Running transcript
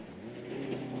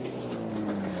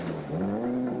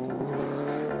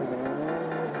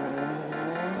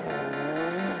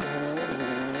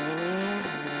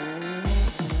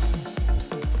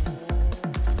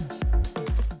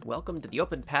welcome to the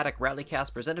Open Paddock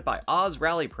Rallycast presented by Oz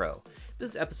Rally Pro.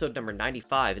 This is episode number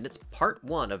 95, and it's part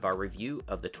 1 of our review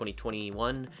of the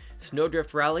 2021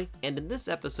 Snowdrift Rally. And in this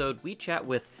episode, we chat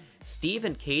with Steve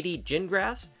and Katie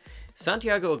Gingras,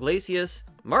 Santiago Iglesias,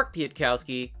 Mark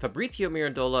Piatkowski, Fabrizio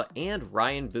Mirandola, and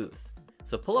Ryan Booth.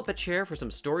 So pull up a chair for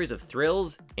some stories of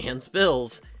thrills and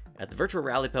spills at the virtual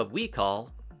rally pub we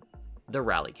call the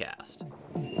Rallycast.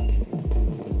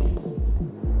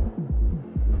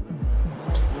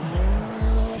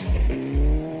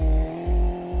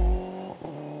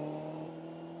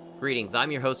 Greetings,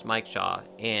 I'm your host Mike Shaw,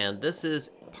 and this is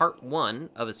part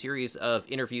 1 of a series of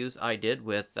interviews I did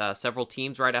with several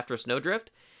teams right after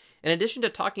Snowdrift. In addition to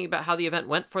talking about how the event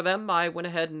went for them, I went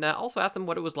ahead and also asked them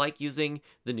what it was like using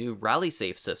the new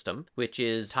RallySafe system, which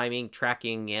is timing,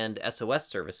 tracking, and SOS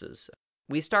services.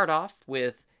 We start off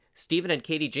with Stephen and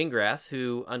Katie Gingras,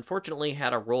 who unfortunately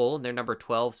had a roll in their number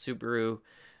 12 Subaru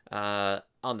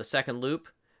on the second loop,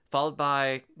 followed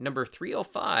by number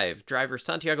 305, driver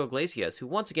Santiago Iglesias, who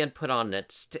once again put on an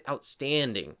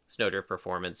outstanding Snowdrift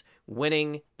performance,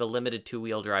 winning the limited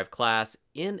two-wheel drive class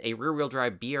in a rear-wheel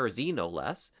drive BRZ, no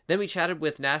less. Then we chatted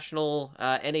with national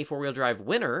NA four-wheel drive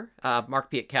winner,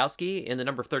 Mark Piatkowski, in the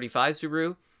number 35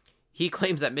 Subaru. He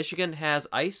claims that Michigan has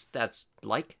ice that's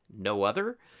like no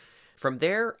other. From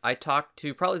there, I talked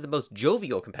to probably the most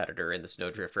jovial competitor in the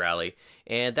Snowdrift Rally,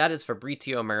 and that is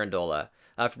Fabrizio Mirandola.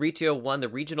 Fabrizio won the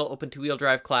regional open two-wheel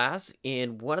drive class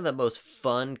in one of the most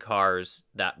fun cars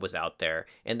that was out there,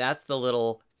 and that's the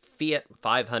little Fiat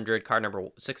 500, car number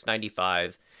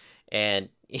 695, and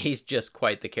he's just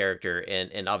quite the character,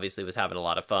 and obviously was having a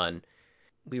lot of fun.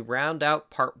 We round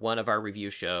out part 1 of our review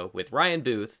show with Ryan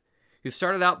Booth, who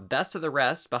started out best of the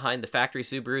rest behind the factory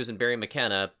Subarus and Barry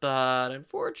McKenna, but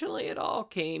unfortunately it all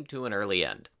came to an early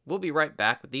end. We'll be right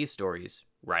back with these stories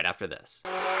right after this.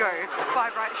 Go.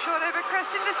 5 right short over crest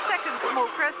into second small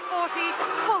crest 40,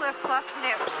 full left plus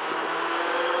nips.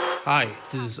 Hi,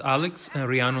 this is Alex and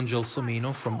Rhiannon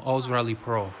Gelsomino from Oz Rally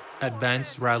Pro,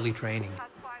 Advanced Rally Training.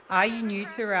 Are you new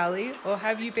to rally or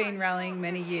have you been rallying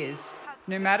many years?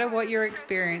 No matter what your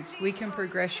experience, we can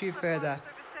progress you further.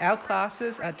 Our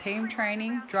classes are team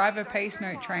training, driver pace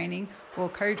note training, or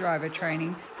co-driver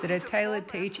training that are tailored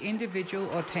to each individual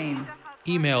or team.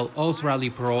 Email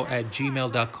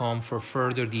ozrallypro@gmail.com for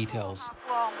further details.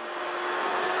 Long.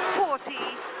 40.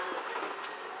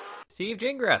 Steve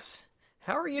Gingras,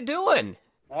 how are you doing?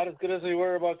 Not as good as we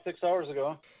were about 6 hours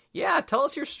ago. Yeah, tell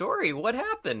us your story. What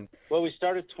happened? Well, we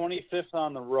started 25th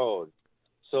on the road.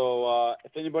 So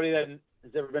if anybody that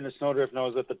has ever been to Snowdrift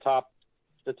knows that the top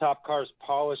cars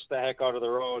polished the heck out of the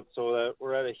road, so that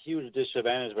we're at a huge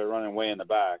disadvantage by running way in the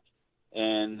back.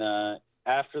 And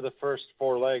after the first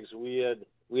 4 legs, we had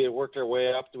worked our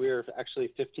way up. We were actually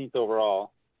 15th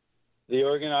overall. The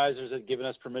organizers had given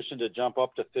us permission to jump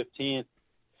up to 15th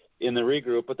in the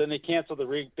regroup, but then they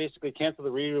basically canceled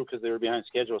the regroup because they were behind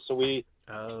schedule. So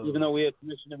even though we had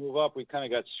permission to move up, we kind of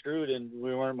got screwed and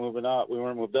we weren't moving up. We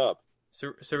weren't moved up.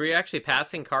 So were you actually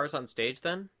passing cars on stage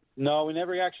then? No, we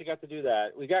never actually got to do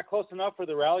that. We got close enough where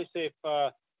the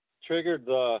RallySafe triggered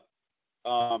the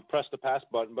press the pass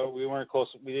button, but we weren't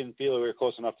close. We didn't feel we were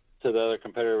close enough to the other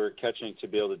competitor we were catching to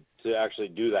be able to actually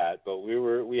do that. But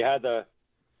we had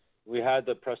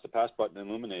the press the pass button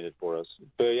illuminated for us.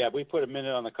 But yeah, we put a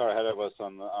minute on the car ahead of us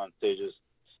on stages.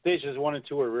 Stages 1 and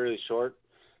 2 were really short.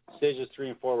 Stages 3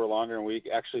 and 4 were longer, and we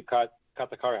actually caught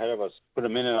the car ahead of us. Put a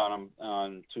minute on them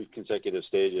on 2 consecutive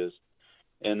stages,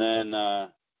 and then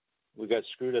we got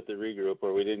screwed at the regroup,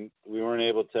 where we weren't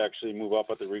able to actually move up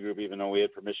at the regroup, even though we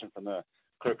had permission from the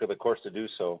clerk of the course to do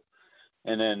so.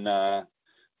 And then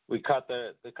we caught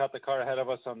the car ahead of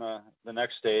us on the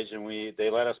next stage, and they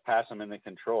let us pass them in the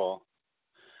control.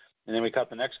 And then we caught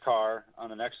the next car on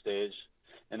the next stage,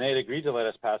 and they had agreed to let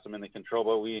us pass them in the control,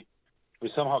 but we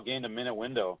somehow gained a minute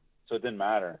window, so it didn't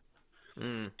matter.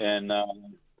 And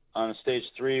on stage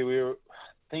 3,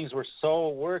 things were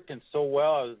working so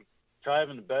well. I was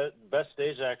driving the best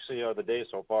stage actually of the day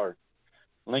so far.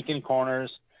 Lincoln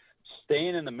corners,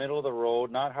 staying in the middle of the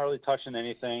road, not hardly touching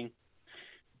anything,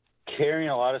 carrying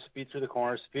a lot of speed through the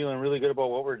corners, feeling really good about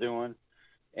what we're doing.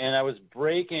 And I was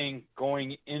braking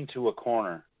going into a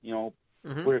corner.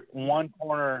 We're one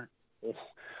corner,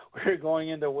 we're going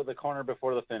into the corner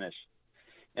before the finish.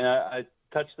 And I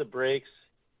touched the brakes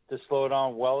to slow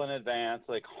down well in advance,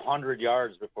 like 100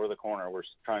 yards before the corner. We're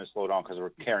trying to slow down because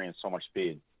we're carrying so much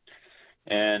speed.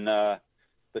 And the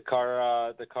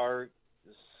car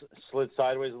slid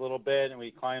sideways a little bit, and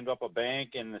we climbed up a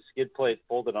bank, and the skid plate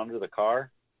folded under the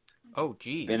car. Oh,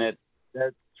 geez. And that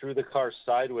threw the car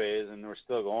sideways, and we're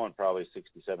still going probably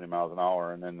 60, 70 miles an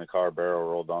hour, and then the car barrel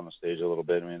rolled down the stage a little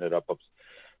bit, and we ended up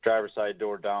driver's side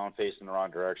door down, facing the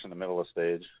wrong direction in the middle of the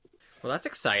stage. Well, that's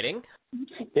exciting.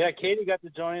 Yeah, Katie got to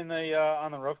join the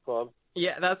on the roof club.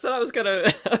 Yeah, that's what I was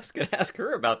gonna ask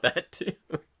her about that too.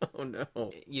 Oh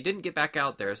no, you didn't get back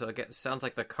out there, so it sounds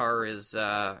like the car is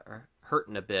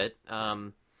hurting a bit.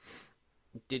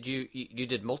 Did you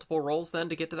did multiple rolls then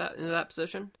to get to into that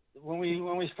position? When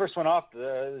we first went off,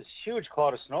 this huge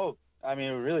cloud of snow. I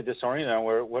mean, we were really disoriented on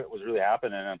what was really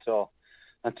happening until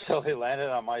it landed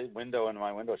on my window and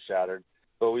my window shattered.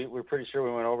 But we're pretty sure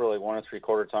we went over like 1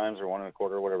 3/4 times or 1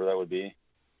 1/4, whatever that would be.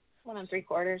 1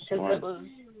 3/4, because it was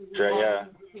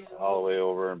all the way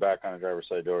over and back on the driver's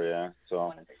side door. Yeah,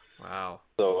 so wow.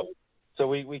 So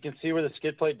we can see where the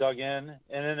skid plate dug in, and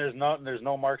then there's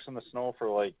no marks in the snow for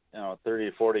like 30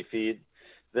 to 40 feet.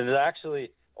 Then there's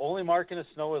actually only mark in the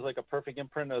snow is like a perfect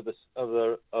imprint of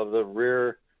the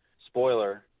rear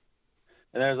spoiler,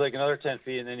 and there's like another 10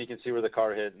 feet, and then you can see where the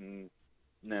car hit and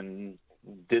then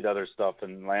did other stuff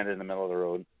and landed in the middle of the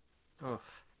road. Oh.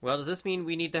 Well, does this mean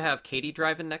we need to have Katie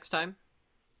driving next time?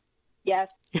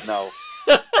 Yes. No.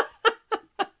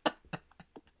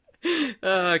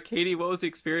 Katie, what was the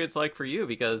experience like for you?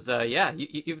 Because,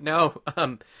 you've now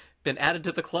been added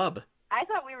to the club. I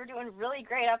thought we were doing really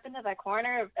great up into that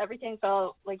corner. Everything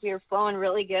felt like we were flowing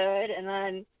really good. And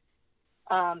then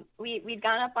we'd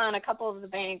gone up on a couple of the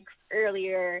banks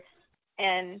earlier,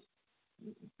 and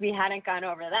we hadn't gone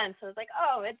over then. So it's like,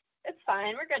 oh, it's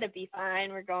fine. We're going to be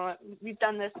fine. We've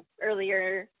done this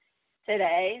earlier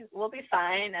today. We'll be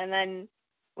fine. And then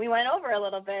we went over a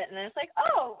little bit, and then it's like,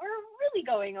 oh, we're really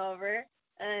going over.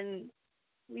 And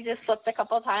we just slipped a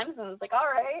couple of times, and it was like,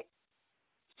 all right,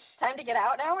 time to get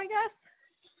out now, I guess.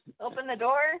 Open the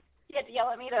door. He had to yell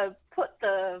at me to put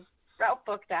the route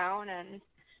book down and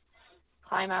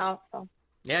climb out. So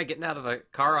yeah, getting out of a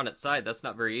car on its side, that's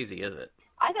not very easy, is it?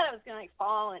 I thought I was going to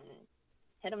fall and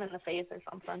hit him in the face or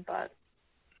something, but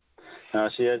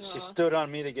she stood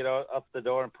on me to get up the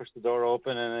door and push the door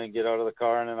open and then get out of the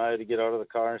car, and then I had to get out of the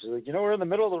car, and she's like, we're in the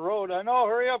middle of the road. I know,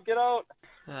 hurry up, get out.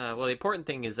 Well, the important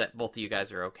thing is that both of you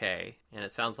guys are okay, and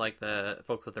it sounds like the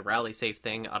folks with the Rally Safe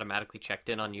thing automatically checked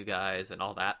in on you guys and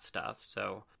all that stuff,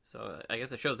 so I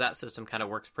guess it shows that system kind of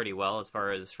works pretty well as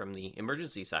far as from the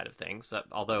emergency side of things,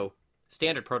 although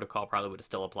standard protocol probably would have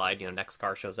still applied. Next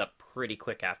car shows up pretty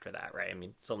quick after that, right? I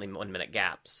mean, it's only 1 minute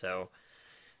gaps, so...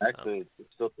 Actually, it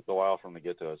still took a while for them to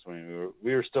get to us. I mean,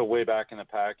 we were still way back in the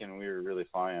pack, and we were really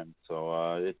flying.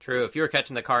 So true. If you were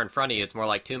catching the car in front of you, it's more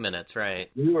like 2 minutes,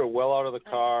 right? We were well out of the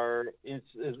car. It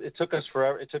took us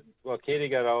forever. Katie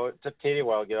got out. It took Katie a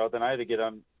while to get out. Then I had to get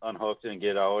unhooked and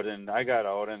get out, and I got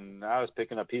out, and I was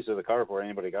picking up pieces of the car before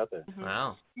anybody got there. Mm-hmm.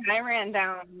 Wow. I ran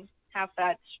down half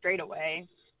that straight away,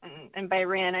 and by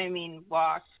ran I mean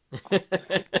walked.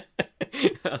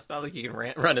 It's not like you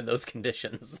can run in those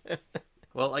conditions.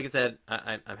 Well, like I said,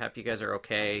 I'm happy you guys are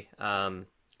okay.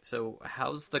 So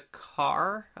how's the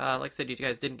car? Like I said, you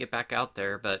guys didn't get back out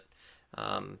there, but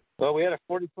well, we had a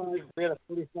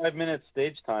 45-minute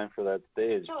stage time for that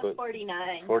stage. No, but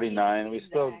 49. 49. We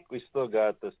still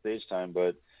got the stage time,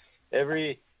 but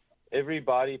every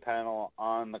body panel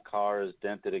on the car is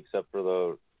dented except for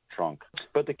the trunk.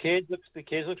 But the cage looks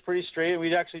pretty straight.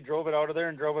 We actually drove it out of there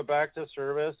and drove it back to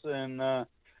service, and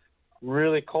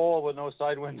really cold with no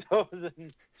side windows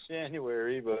in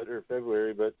January or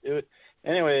February. But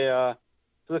anyway,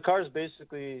 so the car's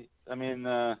basically, I mean,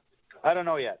 I don't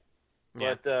know yet,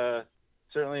 yeah. But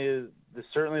certainly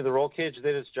the roll cage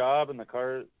did its job, and the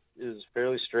car is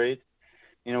fairly straight.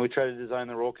 We try to design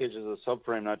the roll cage as a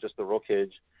subframe, not just the roll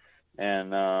cage,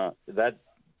 and that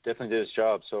definitely did its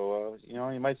job. So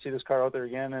you might see this car out there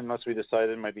again, unless we decide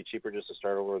it might be cheaper just to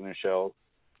start over with new shells.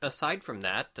 Aside from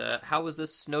that, how was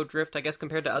this Snowdrift, I guess,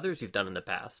 compared to others you've done in the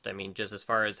past? I mean, just as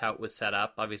far as how it was set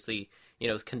up, obviously,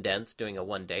 it was condensed, doing a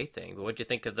one-day thing. But what'd you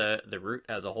think of the route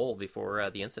as a whole before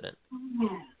the incident?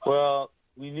 Well,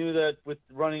 we knew that with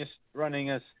running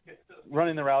the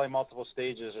rally multiple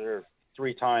stages or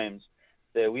 3 times,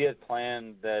 that we had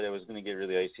planned that it was going to get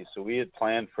really icy. So we had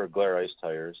planned for glare ice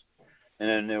tires,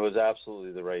 and it was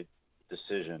absolutely the right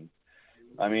decision.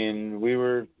 I mean, we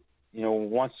were...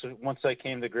 once I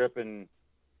came to grip and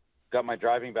got my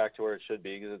driving back to where it should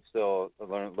be, because it's still a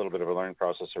little bit of a learning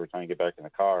process every time you get back in the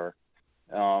car.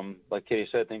 Like Katie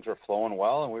said, things were flowing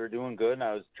well, and we were doing good. And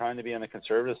I was trying to be on the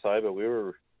conservative side, but we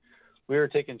were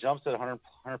taking jumps at 100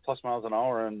 plus miles an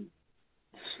hour, and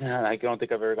I don't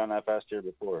think I've ever gone that fast here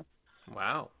before.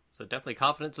 Wow! So definitely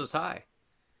confidence was high.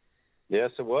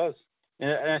 Yes, it was,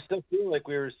 and I still feel like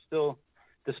we were still.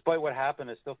 despite what happened,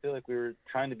 I still feel like we were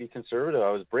trying to be conservative.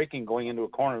 I was braking going into a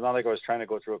corner. Not like I was trying to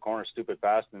go through a corner stupid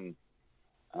fast and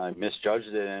I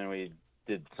misjudged it and we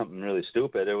did something really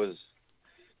stupid. It was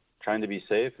trying to be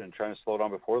safe and trying to slow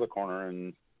down before the corner,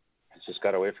 and it just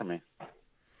got away from me.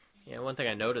 Yeah, one thing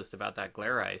I noticed about that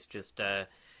glare ice, just I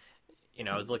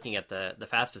was looking at the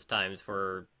fastest times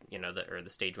for the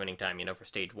stage winning time, for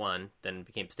stage 1, then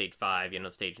became stage 5,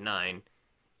 stage 9.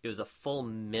 It was a full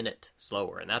minute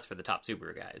slower, and that's for the top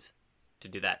Subaru guys to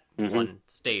do that one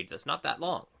stage. That's not that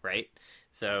long, right?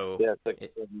 So yeah, it's like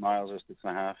 7 miles or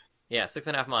 6.5. Yeah,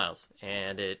 6.5 miles,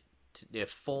 and a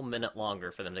full minute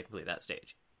longer for them to complete that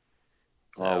stage.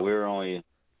 So, well, we were only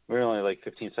like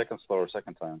 15 seconds slower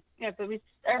second time. Yeah, but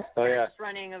our first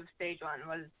running of stage 1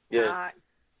 was not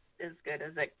as good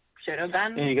as it should have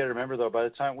been. And you got to remember though, by the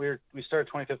time we started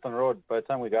 25th on the road, by the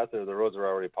time we got there, the roads were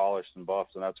already polished and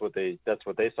buffed, and that's what they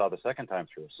saw the second time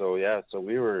through. So yeah, so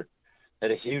we were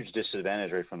at a huge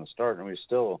disadvantage right from the start, and we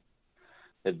still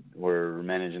were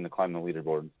managing to climb the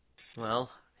leaderboard.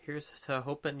 Well, here's to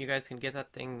hoping you guys can get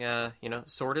that thing,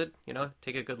 sorted.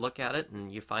 Take a good look at it,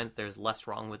 and you find there's less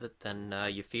wrong with it than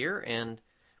you fear, and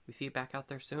we see you back out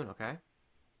there soon. Okay.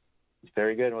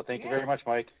 Very good. Well, thank you very much,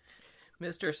 Mike.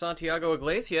 Mr. Santiago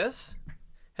Iglesias,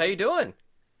 how you doing?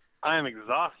 I am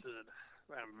exhausted.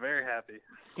 I'm very happy.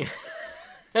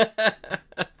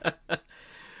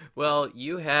 Well,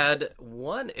 you had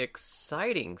one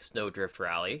exciting snowdrift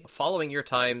rally following your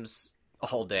times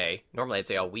all day. Normally I'd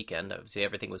say all weekend. Obviously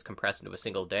everything was compressed into a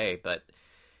single day, but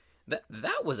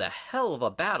that was a hell of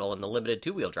a battle in the limited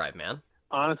two-wheel drive, man.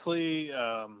 Honestly,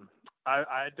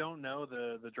 I don't know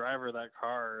the driver of that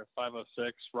car,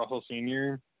 506 Russell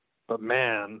Sr., but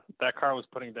man, that car was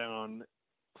putting down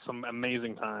some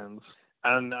amazing times.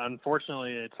 And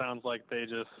unfortunately, it sounds like they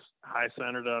just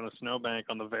high-centered on a snowbank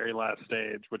on the very last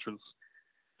stage, which was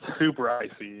super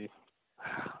icy.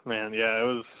 Man, yeah, it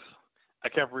was. I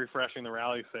kept refreshing the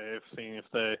rally safe, seeing if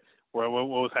what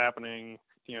was happening.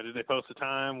 Did they post a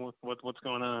time? What's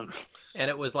going on? And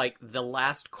it was like the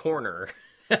last corner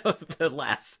of the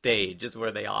last stage is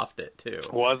where they offed it too.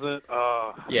 Was it?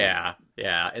 Yeah,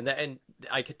 and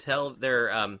I could tell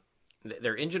their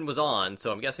engine was on,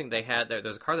 so I'm guessing they had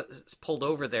there's a car that pulled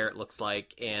over there. It looks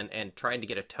like, and trying to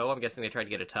get a tow. I'm guessing they tried to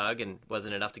get a tug, and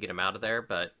wasn't enough to get them out of there.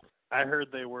 But I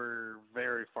heard they were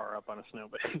very far up on a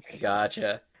snowbank.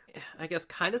 Gotcha. I guess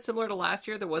kind of similar to last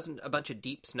year. There wasn't a bunch of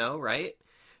deep snow, right?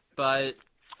 But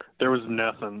there was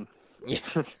nothing.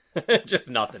 Yeah, just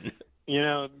nothing.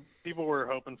 People were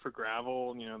hoping for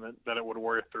gravel. That it would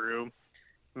wear through.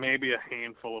 Maybe a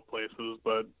handful of places,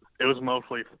 but it was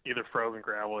mostly either frozen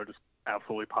gravel or just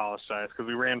absolutely polished ice, because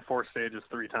we ran 4 stages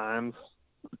 3 times,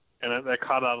 and that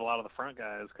caught out a lot of the front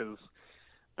guys because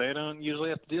they don't usually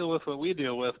have to deal with what we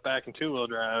deal with back in two-wheel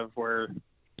drive, where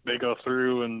they go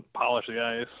through and polish the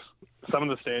ice. Some of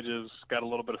the stages got a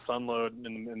little bit of sun load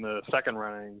in the second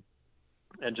running,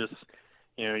 and just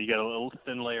you get a little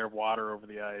thin layer of water over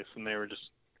the ice, and they were just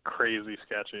crazy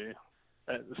sketchy.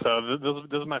 So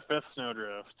this is my 5th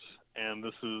snowdrift, and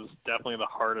this is definitely the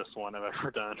hardest one I've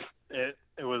ever done. It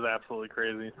was absolutely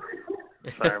crazy.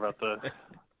 Sorry about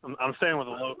I'm staying with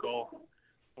a local,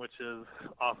 which is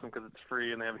awesome because it's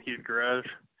free and they have a huge garage.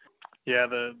 Yeah,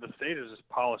 the stage is just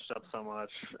polished up so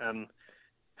much, and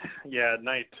yeah, at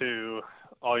night too,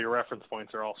 all your reference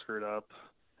points are all screwed up.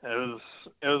 It was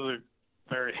a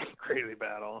very crazy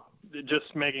battle.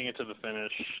 Just making it to the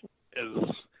finish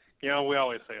is. We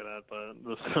always say that, but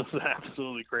this was an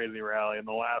absolutely crazy rally, and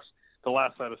the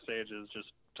last set of stages just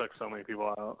took so many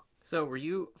people out. So were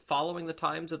you following the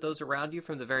times of those around you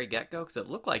from the very get-go? Because it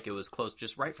looked like it was close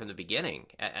just right from the beginning.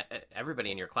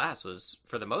 Everybody in your class was,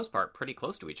 for the most part, pretty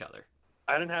close to each other.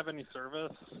 I didn't have any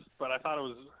service, but I thought it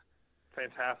was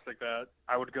fantastic that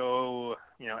I would go,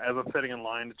 as I'm sitting in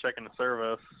line to check in the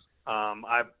service,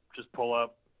 I just pull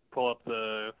up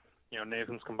the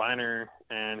Nathan's combiner,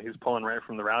 and he's pulling right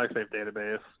from the RallySafe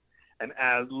database. And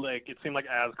it seemed like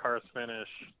as cars finish,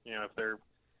 if they're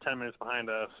 10 minutes behind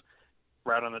us,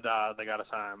 right on the dot, they got a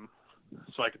time.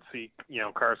 So I could see,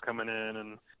 cars coming in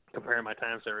and comparing my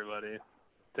times to everybody.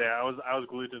 Yeah, I was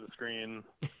glued to the screen.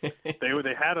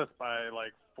 They had us by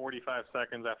like 45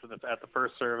 seconds at the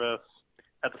first service.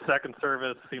 At the second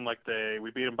service, it seemed like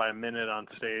we beat them by a minute on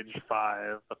stage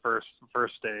 5, the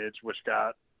first stage, which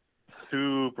got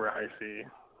super icy.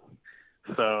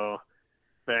 So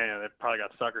they probably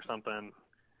got stuck or something.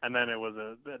 And then it was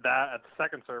at the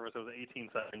second service, it was 18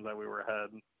 seconds that we were ahead.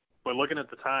 But looking at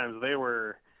the times, they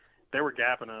were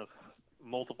gapping us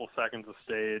multiple seconds of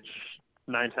stage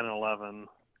 9, 10, and 11.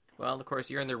 Well, of course,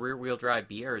 you're in the rear-wheel drive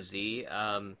BRZ.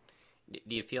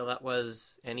 Do you feel that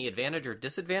was any advantage or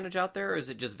disadvantage out there, or is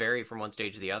it just vary from one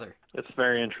stage to the other? It's a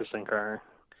very interesting car.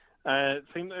 It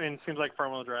seems like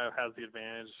front-wheel drive has the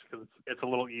advantage because it's a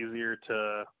little easier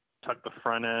to tuck the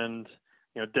front end,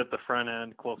 dip the front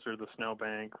end closer to the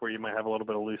snowbank where you might have a little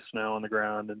bit of loose snow on the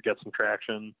ground and get some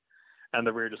traction, and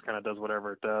the rear just kind of does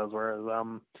whatever it does. Whereas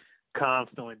I'm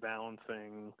constantly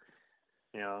balancing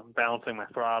my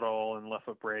throttle and left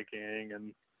foot braking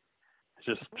and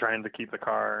just trying to keep the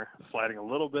car sliding a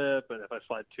little bit. But if I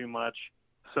slide too much,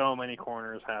 so many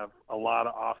corners have a lot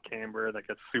of off camber that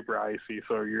gets super icy.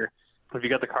 So if you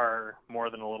get the car more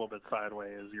than a little bit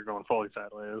sideways, you're going fully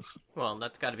sideways. Well,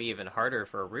 that's got to be even harder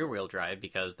for a rear-wheel drive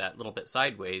because that little bit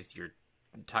sideways, your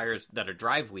tires that are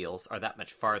drive wheels are that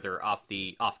much farther off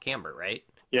camber, right?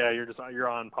 Yeah, you're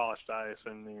on polished ice,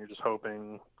 and you're just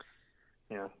hoping,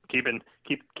 keep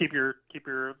your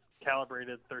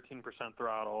calibrated 13%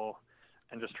 throttle,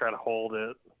 and just try to hold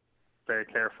it very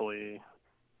carefully.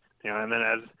 And then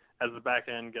as the back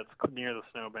end gets near the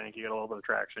snowbank, you get a little bit of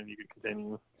traction, you can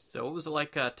continue. So what was it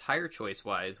like tire choice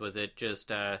wise? Was it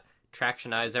just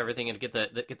tractionize everything and get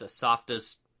the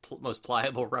softest, most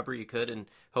pliable rubber you could and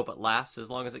hope it lasts as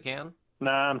long as it can?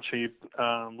 Nah, I'm cheap.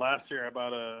 Last year I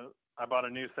bought a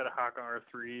new set of Haka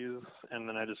R3s, and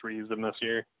then I just reused them this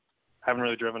year. Haven't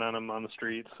really driven on them on the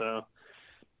street, so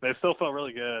they still felt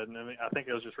really good. And I think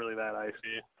it was just really that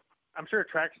icy. I'm sure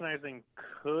tractionizing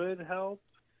could help,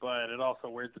 but it also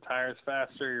wears the tires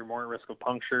faster. You're more at risk of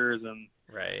punctures, and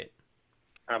right.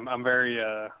 I'm very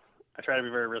I try to be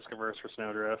very risk averse for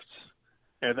snowdrifts.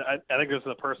 I think this is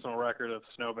a personal record of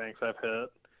snowbanks I've hit.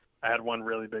 I had one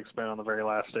really big spin on the very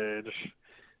last stage.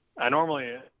 I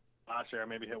normally last year I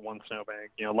maybe hit one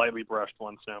snowbank, lightly brushed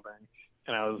one snowbank,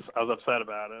 and I was upset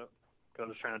about it because I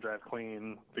was trying to drive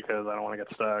clean because I don't want to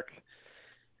get stuck.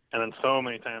 And then so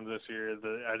many times this year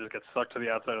that I just get stuck to the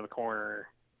outside of the corner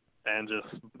and just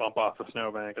bump off the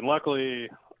snowbank. And luckily,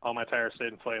 all my tires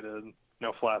stayed inflated,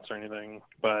 no flats or anything,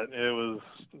 but it was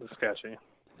sketchy.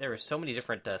 There were so many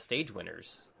different stage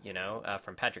winners,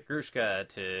 from Patrick Grushka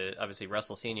to obviously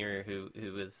Russell Sr., who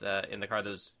was in the car that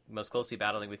was most closely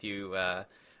battling with you.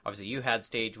 Obviously, you had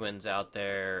stage wins out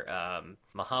there.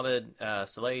 Mohammed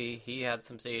Saleh, he had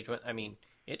some stage wins. I mean,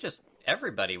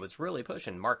 everybody was really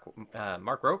pushing. Mark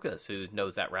Rokas, who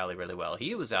knows that rally really well,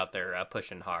 he was out there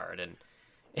pushing hard, and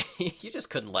you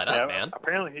just couldn't let up, man.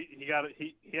 Apparently, he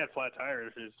had flat tire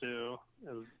issues too.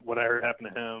 Is what I heard happened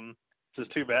to him. Which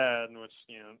is too bad. Which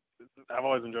I've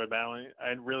always enjoyed battling. I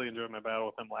really enjoyed my battle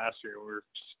with him last year. We were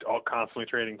just all constantly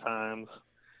trading times,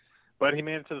 but he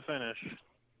made it to the finish.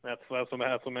 That's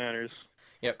what matters.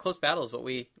 Close battle is what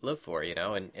we live for,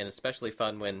 and especially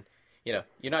fun when you're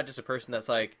not just a person that's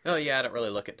like, oh yeah, I don't really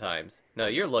look at times. No,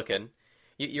 you're looking.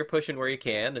 You're pushing where you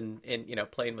can,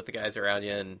 and playing with the guys around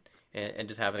you, and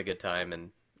just having a good time.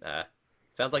 And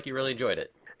sounds like you really enjoyed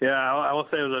it. Yeah, I will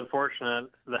say it was unfortunate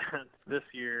that this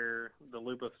year the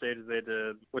loop of stages they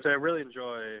did, which I really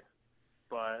enjoy,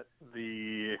 but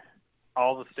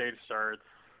all the stage starts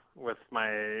with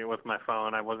my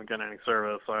phone, I wasn't getting any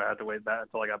service, so I had to wait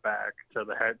until I got back to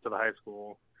the high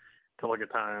school to look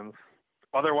at times.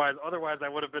 Otherwise, I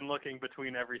would have been looking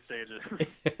between every stages.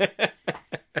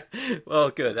 Well,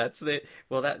 good. That's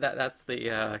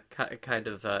the kind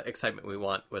of excitement we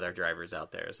want with our drivers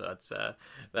out there. So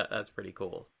that's pretty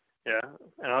cool. Yeah,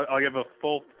 and I'll give a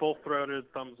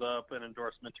full-throated thumbs up and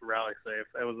endorsement to Rally Safe.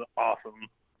 It was awesome.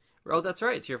 Oh, that's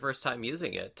right. It's your first time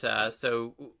using it.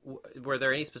 So were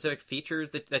there any specific features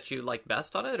that you liked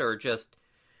best on it, or just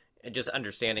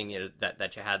understanding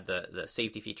that you had the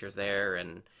safety features there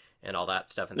and all that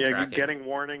stuff in the tracking? Yeah, getting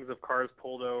warnings of cars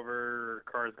pulled over, or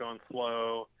cars going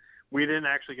slow. We didn't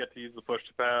actually get to use the push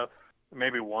to pass,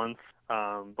 maybe once,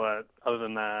 but other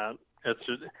than that, it's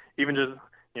just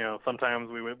sometimes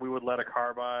we would let a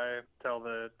car by, tell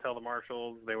the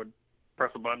marshals, they would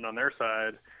press a button on their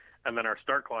side, and then our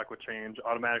start clock would change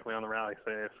automatically on the Rally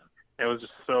Safe. It was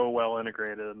just so well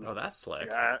integrated. Oh, that's slick.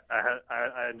 Yeah,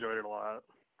 I enjoyed it a lot.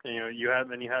 You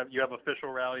have official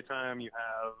rally time. You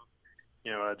have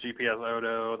a GPS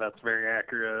Odo that's very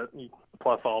accurate,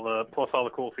 plus all the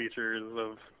cool features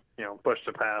of push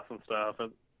to pass and stuff.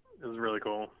 It was really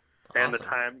cool. Awesome. And the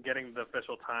time, getting the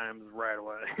official times right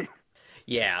away.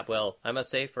 Yeah, well, I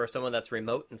must say, for someone that's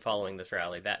remote and following this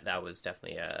rally, that was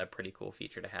definitely a pretty cool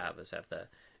feature to have the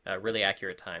really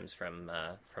accurate times from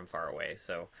far away.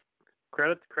 So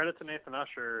credit to Nathan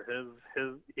Usher.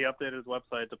 He updated his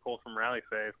website to pull from Rally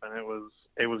Safe, and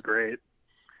it was great.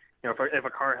 If a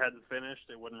car hadn't finished,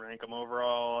 it wouldn't rank them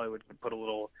overall. It would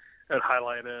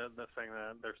highlight it, saying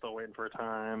that they're still waiting for a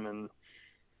time, and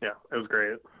yeah, it was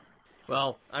great.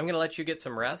 Well, I'm going to let you get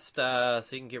some rest so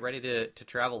you can get ready to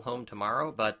travel home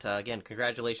tomorrow. But again,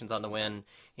 congratulations on the win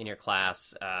in your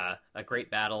class. A great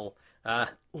battle.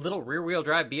 Little rear-wheel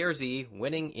drive BRZ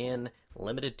winning in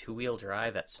limited two-wheel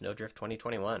drive at Snowdrift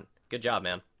 2021. Good job,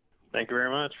 man. Thank you very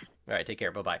much. All right, take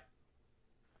care. Bye-bye.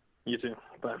 You too.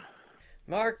 Bye.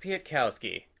 Mark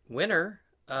Pietkowski, winner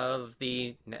of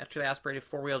the naturally aspirated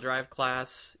four-wheel drive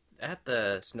class at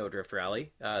the Snowdrift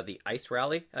Rally, the Ice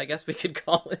Rally, I guess we could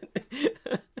call it.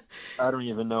 I don't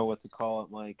even know what to call it,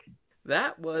 Mike.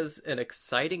 That was an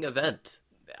exciting event.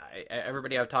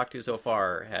 Everybody I've talked to so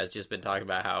far has just been talking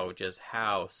about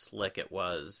how slick it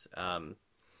was.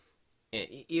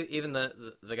 Even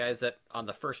the guys that on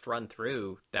the first run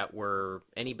through that were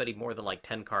anybody more than like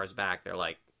 10 cars back, they're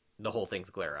like, the whole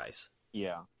thing's glare ice.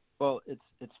 Yeah. Well,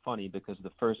 it's funny because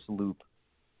the first loop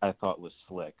I thought was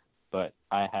slick, but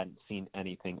I hadn't seen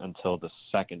anything until the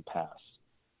second pass.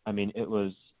 I mean, it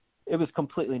was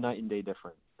completely night and day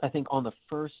different. I think on the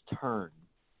first turn,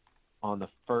 on the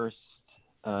first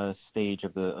stage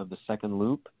of the second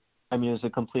loop, I mean, it was a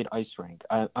complete ice rink.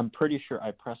 I'm pretty sure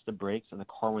I pressed the brakes and the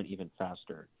car went even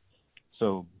faster.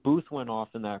 So Booth went off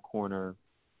in that corner,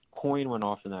 Coyne went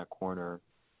off in that corner.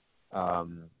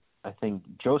 I think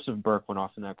Joseph Burke went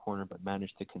off in that corner, but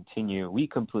managed to continue. We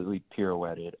completely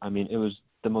pirouetted. I mean, it was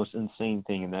the most insane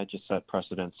thing, and that just set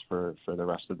precedence for the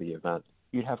rest of the event.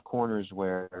 You'd have corners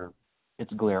where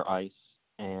it's glare ice,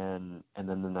 and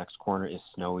then the next corner is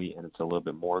snowy, and it's a little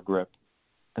bit more grip,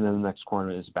 and then the next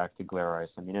corner is back to glare ice.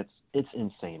 I mean, it's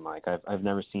insane, Mike. I've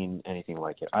never seen anything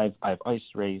like it. I've ice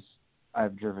raced.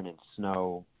 I've driven in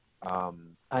snow.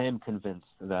 I am convinced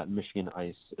that Michigan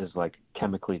ice is like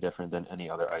chemically different than any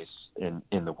other ice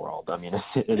in the world. I mean,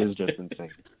 it is just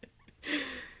insane.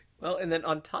 Well, and then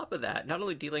on top of that, not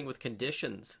only dealing with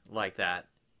conditions like that,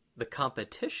 the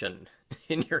competition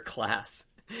in your class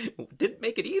didn't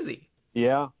make it easy.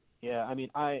 Yeah. I mean,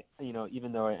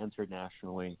 even though I entered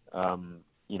nationally,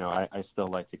 I still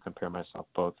like to compare myself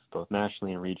both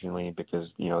nationally and regionally because,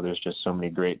 there's just so many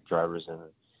great drivers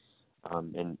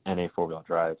in NA four-wheel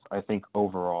drive. I think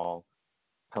overall,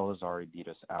 Pellizzari beat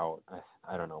us out.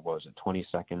 I don't know, what was it, 20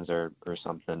 seconds or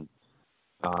something.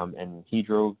 And he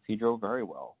drove very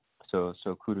well. So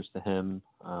kudos to him.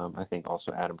 I think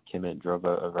also Adam Kimmett drove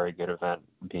a very good event,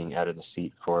 being out of the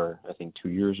seat for, I think, 2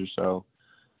 years or so.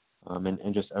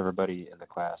 And just everybody in the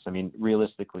class. I mean,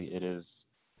 realistically, it is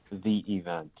the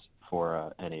event for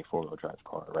a NA four-wheel drive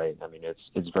car, right? I mean,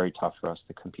 it's very tough for us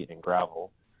to compete in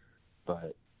gravel,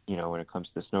 but when it comes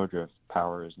to snowdrift,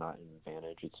 power is not an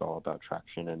advantage. It's all about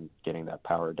traction and getting that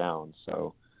power down.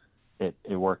 So it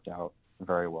worked out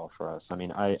very well for us. I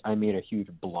mean, I made a huge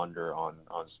blunder on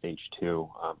stage 2.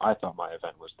 I thought my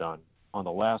event was done. On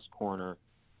the last corner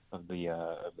of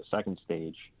the second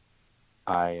stage,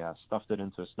 I stuffed it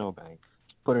into a snowbank,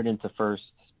 put it into first,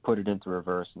 put it into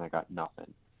reverse, and I got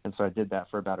nothing. And so I did that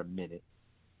for about a minute,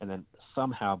 and then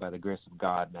somehow, by the grace of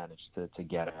God, managed to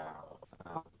get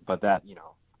out. But that,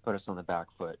 put us on the back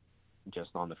foot just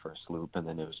on the first loop, and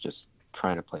then it was just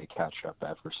trying to play catch up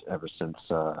ever since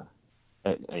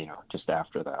just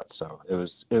after that. So it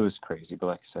was crazy. But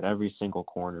like I said, every single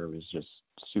corner was just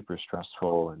super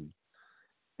stressful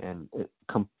and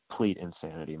complete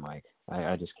insanity, Mike.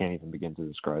 I just can't even begin to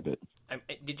describe it.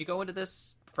 Did you go into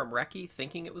this from recce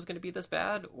thinking it was going to be this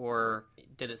bad, or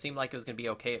did it seem like it was going to be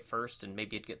okay at first and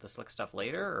maybe you'd get the slick stuff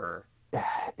later, or?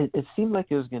 It seemed like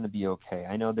it was going to be okay.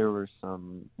 I know there were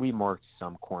we marked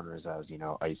some corners as,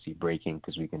 icy braking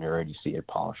because we can already see it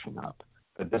polishing up.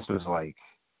 But this was like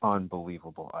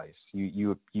unbelievable ice.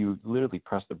 You literally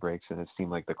press the brakes and it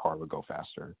seemed like the car would go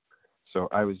faster. So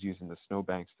I was using the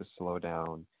snowbanks to slow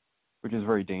down, which is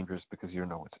very dangerous because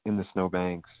it's in the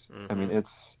snowbanks. Mm-hmm. I mean, it's,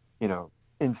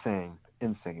 insane.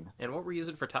 And what were you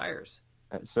using for tires?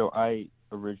 So I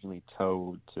originally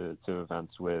towed to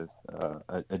events with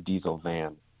a diesel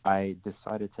van. I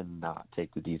decided to not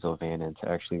take the diesel van and to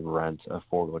actually rent a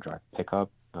four-wheel drive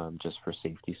pickup just for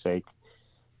safety's sake.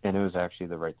 And it was actually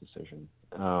the right decision.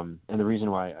 And the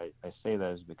reason why I say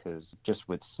that is because just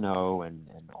with snow and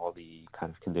all the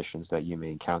kind of conditions that you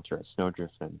may encounter at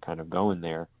Snowdrift and kind of going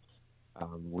there,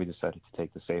 we decided to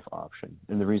take the safe option.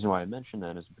 And the reason why I mention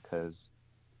that is because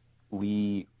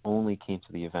we only came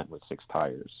to the event with 6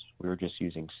 tires. We were just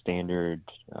using standard,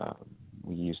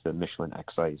 we used the Michelin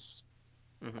X-Ice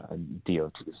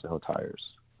DO2 snow tires.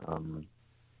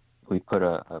 We put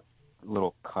a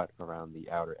little cut around the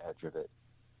outer edge of it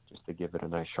just to give it a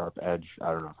nice sharp edge.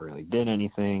 I don't know if it really did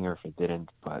anything or if it didn't,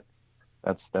 but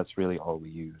that's really all we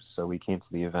use. So we came to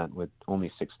the event with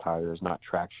only 6 tires, not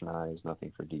traction eyes,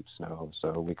 nothing for deep snow.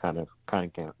 So we kind of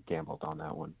gambled on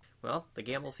that one. Well, the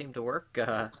gamble seemed to work.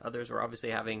 Others were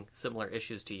obviously having similar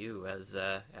issues to you, as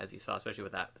you saw, especially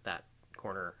with that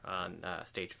corner on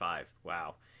stage 5.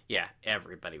 Wow, yeah,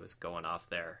 everybody was going off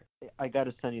there. I got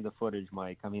to send you the footage,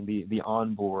 Mike. I mean, the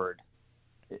onboard.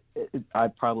 I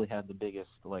probably had the biggest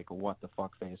what the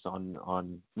fuck face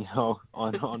on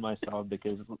myself,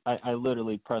 because I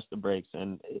literally pressed the brakes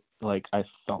and I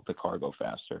felt the car go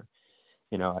faster.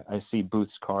 I see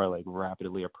Booth's car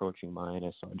rapidly approaching mine.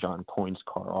 I saw John Coyne's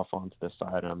car off onto the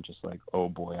side, and I'm just like, oh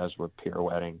boy, as we're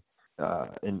pirouetting.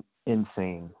 And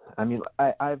insane. I mean,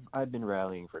 I've been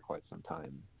rallying for quite some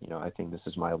time. I think this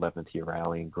is my 11th year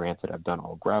rallying. Granted, I've done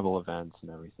all gravel events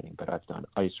and everything, but I've done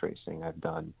ice racing. I've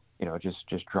done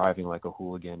just driving like a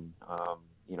hooligan,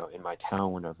 in my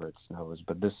town whenever it snows.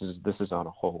 But this is on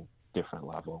a whole different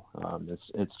level.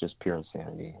 It's just pure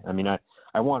insanity. I mean,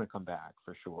 I want to come back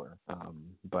for sure.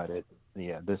 But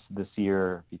this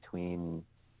year, between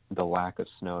the lack of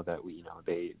snow that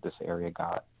this area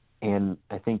got, and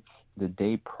I think the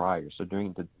day prior, so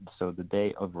the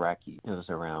day of Raki, it was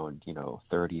around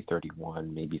 30,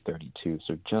 31, maybe 32,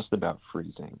 so just about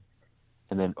freezing.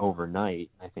 And then overnight,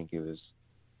 I think it was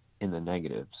in the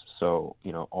negatives. So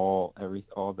all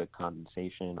the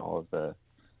condensation, all of the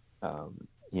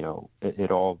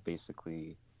it all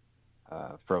basically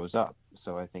froze up.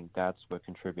 So I think that's what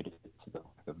contributed to the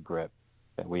lack of grip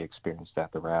that we experienced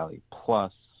at the rally.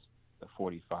 Plus the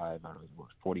 45,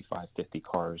 50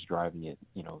 cars driving it,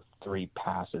 3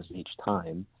 passes each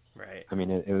time. Right. I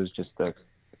mean, it was just a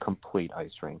complete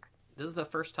ice rink. This is the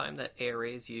first time that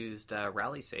ARA's used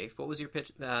Rally Safe. What was your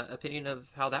opinion of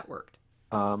how that worked?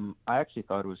 I actually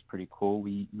thought it was pretty cool.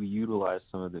 We utilized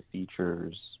some of the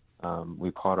features.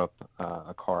 We caught up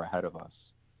a car ahead of us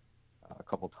a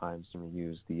couple times, and we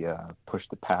used the push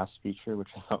to pass feature, which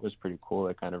I thought was pretty cool.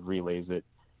 It kind of relays it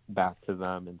back to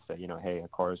them and say, hey, a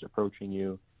car is approaching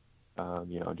you.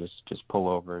 Just pull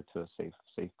over to a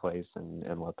safe place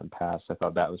and let them pass. I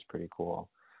thought that was pretty cool.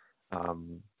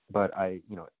 But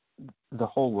the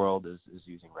whole world is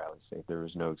using Rally Safe. There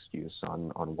is no excuse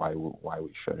on why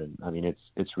we shouldn't. I mean,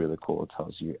 it's really cool. It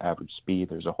tells you average speed.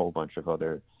 There's a whole bunch of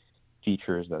other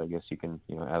features that I guess you can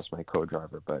ask my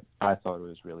co-driver. But I thought it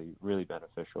was really, really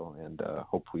beneficial, and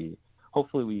hopefully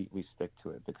we stick to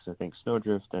it, because I think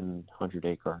Snowdrift and 100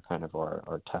 Acre are kind of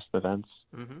our test events,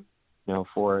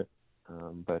 for it.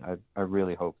 But I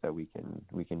really hope that we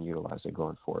can utilize it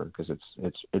going forward, because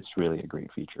it's really a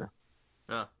great feature.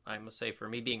 I must say, for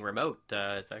me being remote,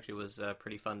 it actually was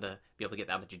pretty fun to be able to get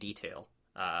that much detail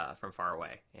from far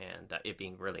away, and it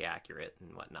being really accurate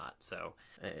and whatnot. So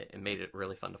it made it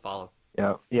really fun to follow.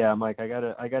 Yeah, Mike, I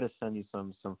gotta send you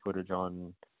some footage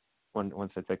on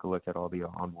once I take a look at all the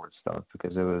onboard stuff,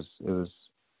 because it was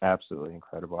absolutely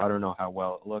incredible. I don't know how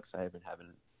well it looks. I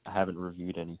haven't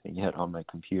reviewed anything yet on my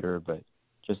computer, but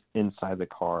just inside the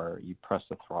car, you press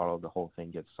the throttle, the whole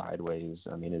thing gets sideways.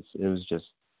 I mean, it was just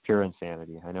pure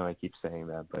insanity. I know I keep saying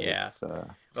that, but yeah. Well,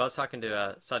 I was talking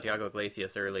to Santiago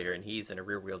Iglesias earlier, and he's in a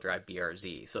rear-wheel drive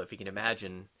BRZ. So if you can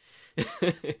imagine,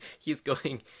 he's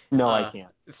going I can't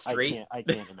straight. I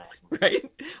can't imagine.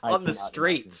 Right on the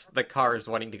straights, the car is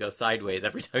wanting to go sideways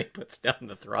every time he puts down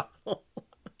the throttle.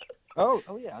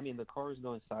 Oh yeah. I mean, the car is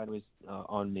going sideways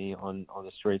on me on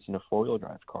the straights in a 4-wheel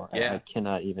drive car. Yeah. I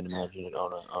cannot even imagine it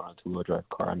on a 2-wheel drive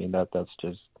car. I mean, that's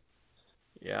just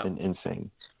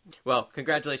insane. Well,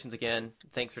 congratulations again.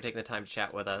 Thanks for taking the time to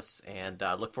chat with us, and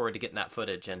look forward to getting that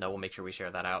footage, and we'll make sure we share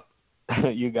that out.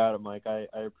 You got it, Mike. I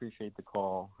appreciate the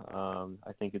call.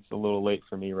 I think it's a little late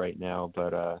for me right now,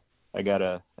 but I got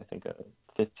a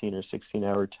 15 or 16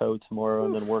 hour tow tomorrow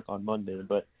and then work on Monday.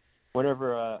 But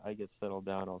whenever I get settled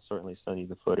down, I'll certainly send you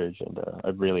the footage, and I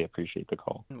really appreciate the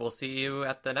call. We'll see you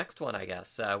at the next one, I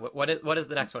guess. What is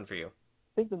the next one for you?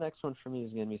 I think the next one for me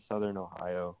is going to be Southern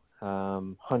Ohio.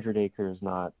 100 Acre is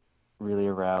not really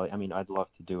a rally. I mean, I'd love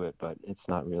to do it, but it's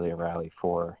not really a rally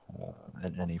for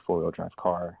any 4-wheel drive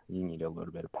car. You need a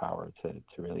little bit of power to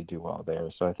really do well there.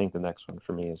 So I think the next one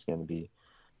for me is going to be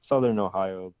Southern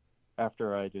Ohio,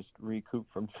 after I just recoup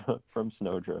from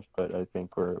Snowdrift. But I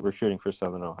think we're shooting for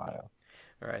Southern Ohio.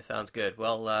 All right, sounds good.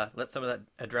 Well, let some of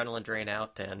that adrenaline drain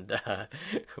out, and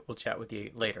we'll chat with you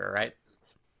later, all right?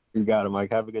 You got it,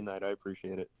 Mike. Have a good night. I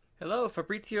appreciate it. Hello,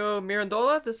 Fabrizio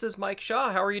Mirandola. This is Mike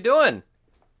Shaw. How are you doing?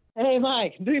 Hey,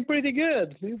 Mike. Doing pretty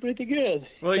good.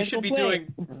 Well, you should be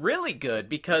doing really good,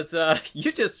 because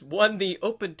you just won the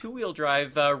Open 2-wheel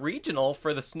drive regional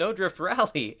for the Snowdrift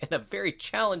Rally, and a very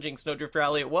challenging Snowdrift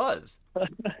Rally it was.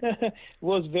 It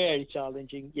was very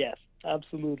challenging, yes.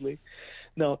 Absolutely.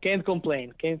 No, can't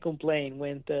complain. Can't complain.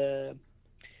 Went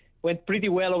pretty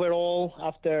well overall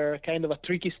after kind of a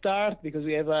tricky start because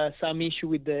we have some issue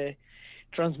with the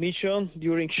transmission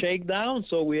during shakedown.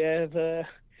 So we have to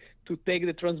take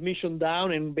the transmission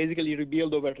down and basically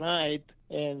rebuild overnight.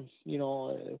 And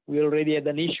we already had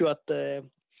an issue at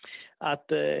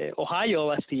Ohio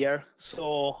last year,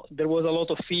 so there was a lot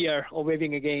of fear of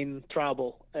having again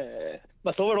trouble.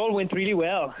 But overall went really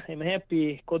well. I'm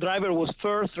happy. Co-driver was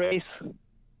first race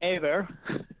ever,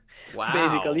 Wow.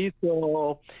 basically.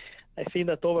 So I think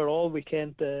that overall we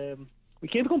can't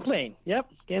complain. Yep,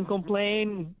 can't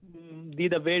complain.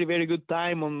 Did a very, very good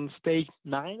time on stage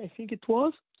 9, I think it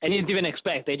was. I didn't even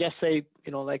expect. They just say,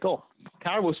 oh,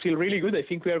 car will feel really good. I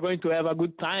think we are going to have a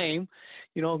good time,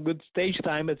 good stage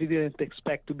time, but we didn't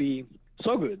expect to be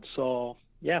so good. So,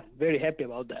 yeah, very happy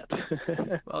about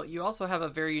that. Well, you also have a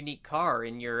very unique car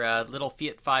in your little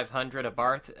Fiat 500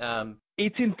 Abarth.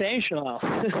 It's intentional.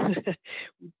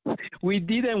 We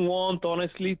didn't want,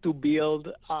 honestly, to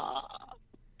build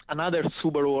another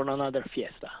Subaru or another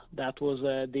Fiesta. That was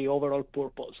the overall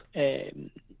purpose.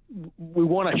 We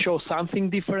want to show something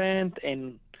different,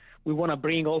 and we want to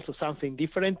bring also something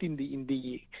different in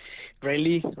the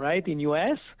rally, right, in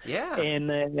US. Yeah.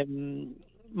 And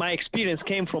my experience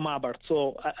came from Abarth,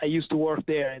 so I used to work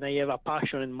there, and I have a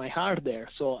passion in my heart there.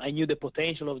 So I knew the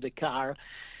potential of the car.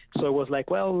 So I was like,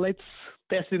 well, let's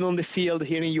test it on the field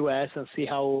here in US and see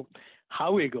how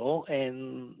we go.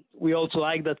 And we also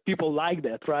like that people like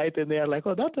that, right? And they are like,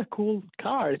 oh, that's a cool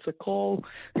car. It's a cool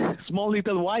small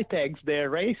little white eggs there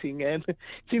racing, and it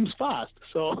seems fast.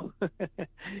 So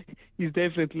it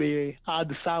definitely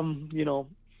add some,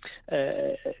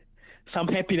 some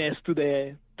happiness to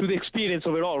the experience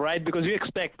overall, right? Because you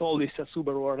expect all this a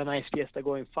Subaru or a nice Fiesta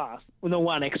going fast. No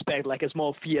one expect like a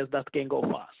small Fiat that can go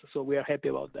fast. So we are happy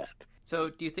about that. So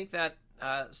do you think that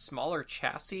smaller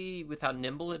chassis with how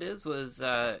nimble it is was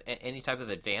any type of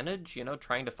advantage,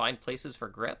 trying to find places for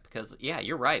grip? Because, yeah,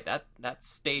 you're right. That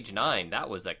stage 9,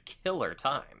 that was a killer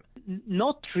time.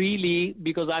 Not really,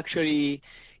 because actually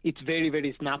it's very,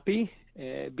 very snappy.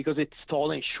 Because it's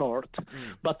tall and short,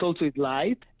 but also it's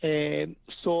light.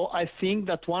 So I think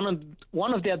that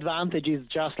one of the advantages,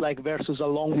 just like versus a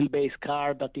long wheelbase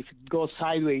car, that if it goes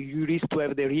sideways, you risk to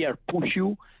have the rear push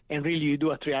you, and really you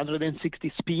do a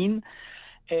 360 spin.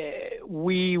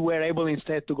 We were able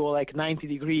instead to go like 90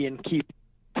 degree and keep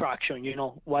traction,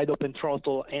 wide open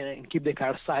throttle, and keep the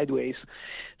car sideways.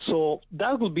 So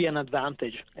that would be an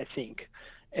advantage, I think.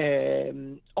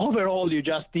 Overall, you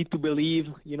just need to believe,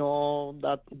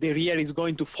 that the rear is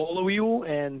going to follow you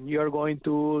and you're going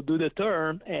to do the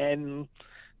turn, and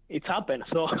it's happened.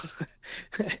 So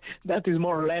that is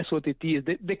more or less what it is.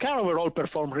 The car overall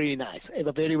performed really nice. It had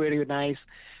a very, very nice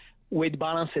weight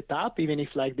balance setup, even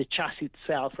if like the chassis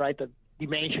itself, right, the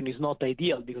dimension is not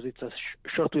ideal because it's a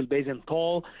short wheelbase and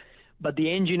tall, but the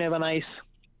engine have a nice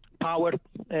power,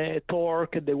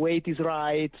 torque, the weight is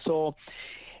right. So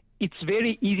it's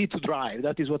very easy to drive.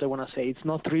 That is what I want to say. It's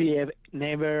not really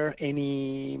never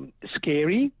any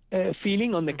scary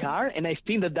feeling on the car, and I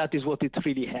think that is what it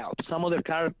really helps. Some other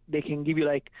car, they can give you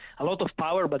like a lot of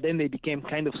power, but then they became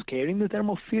kind of scary in the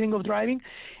term of feeling of driving,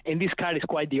 and this car is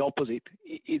quite the opposite.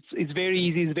 It's very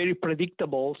easy, it's very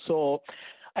predictable. So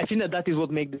I think that is what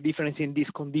makes the difference in this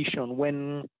condition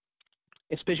when,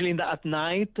 especially at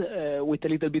night with a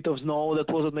little bit of snow that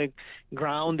was on the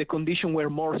ground, the conditions were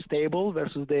more stable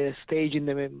versus the stage in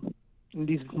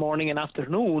this morning and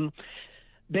afternoon.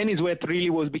 Then is where it really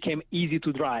became easy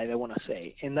to drive, I want to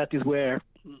say. And that is where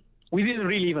we didn't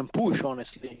really even push,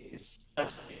 honestly. It's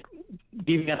just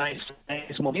giving a nice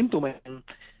momentum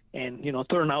and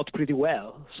turn out pretty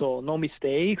well. So no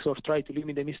mistakes, or try to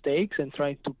limit the mistakes and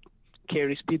try to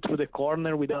carry speed through the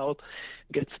corner without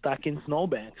get stuck in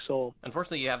snowbank. So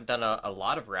unfortunately, you haven't done a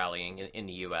lot of rallying in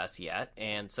the U.S. yet,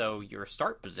 and so your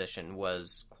start position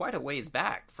was quite a ways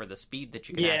back for the speed that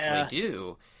you can actually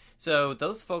do. So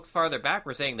those folks farther back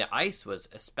were saying the ice was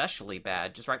especially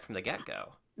bad just right from the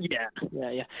get-go. Yeah.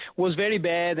 Was very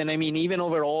bad, and I mean, even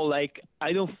overall, I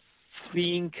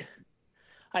think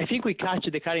we catch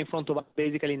the car in front of us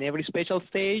basically in every special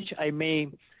stage. I may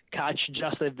catch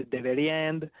just at the very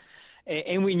end.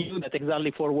 And we knew that exactly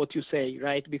for what you say,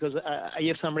 right? Because I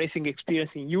have some racing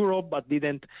experience in Europe, but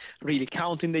didn't really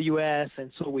count in the US.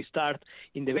 And so we start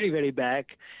in the very, very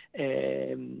back.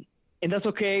 And that's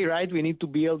okay, right? We need to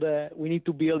build the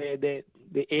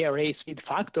ARA speed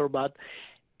factor, but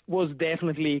was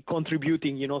definitely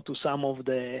contributing, to some of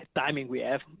the timing we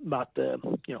have. But,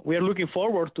 we are looking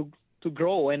forward to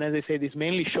grow. And as I said, this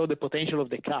mainly show the potential of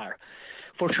the car.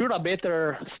 for sure a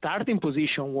better starting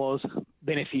position was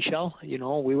beneficial.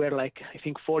 We were like, I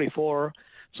think 44.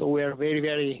 So we are very,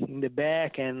 very in the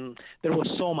back, and there was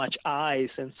so much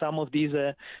ice, and some of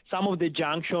the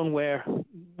junction were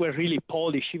really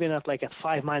polished. Even at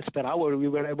 5 miles per hour, we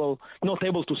were not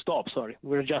able to stop. Sorry,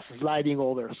 we were just sliding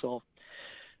over. So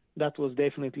that was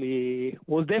definitely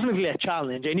a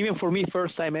challenge. And even for me,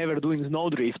 first time ever doing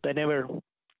snowdrift. I never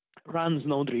run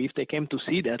snowdrift. I came to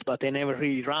see that, but I never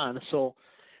really ran. So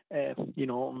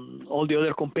all the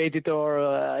other competitor,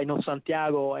 I know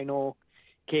Santiago, I know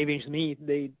Kevin Smith,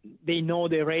 they know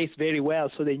the race very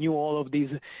well, so they knew all of these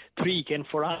tricks. And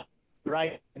for us,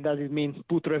 right, does it mean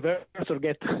put reverse or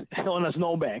get on a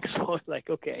snowbank? So it's like,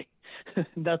 okay,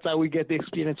 that's how we get the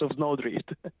experience of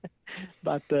snowdrift.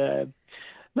 But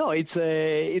no,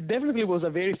 it definitely was a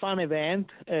very fun event.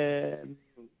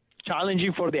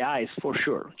 Challenging for the ice, for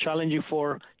sure. Challenging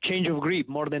for change of grip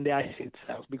more than the ice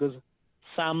itself, because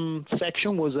some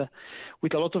section was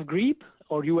with a lot of grip,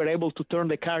 or you were able to turn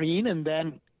the car in, and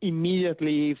then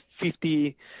immediately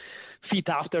 50 feet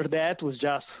after that was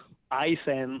just ice,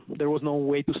 and there was no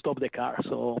way to stop the car.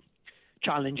 So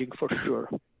challenging for sure.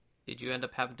 Did you end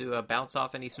up having to bounce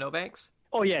off any snowbanks?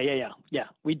 Oh, yeah.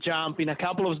 We jumped in a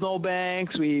couple of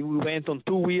snowbanks. We went on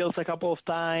two wheels a couple of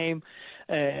times.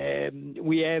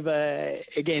 We have,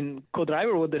 again,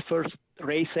 co-driver was the first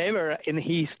race ever, and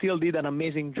he still did an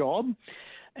amazing job.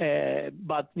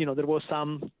 But, there was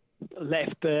some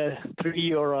left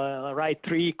tree or right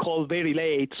tree called very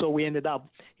late, so we ended up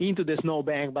into the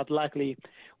snowbank, but luckily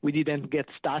we didn't get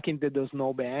stuck into the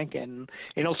snowbank. And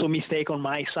also mistake on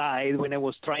my side when I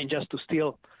was trying just to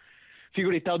still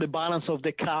figure it out, the balance of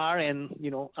the car, and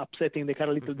upsetting the car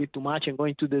a little bit too much and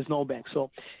going to the snowbank. So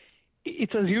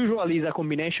it's as usual, is a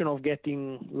combination of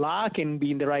getting luck and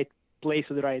being in the right place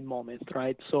at the right moment,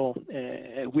 right? So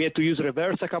we had to use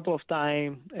reverse a couple of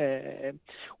times.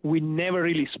 We never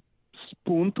really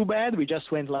spun too bad. We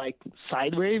just went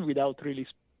sideways without really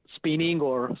spinning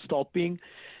or stopping.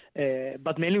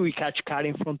 But mainly we catch car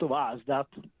in front of us.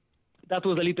 That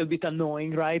was a little bit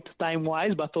annoying, right,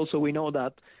 time-wise, but also we know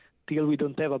that till we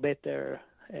don't have a better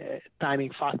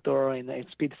timing factor and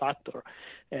speed factor,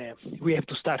 we have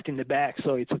to start in the back,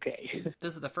 so it's okay.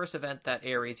 This is the first event that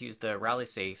Aries used the Rally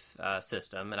Safe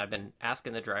system, and I've been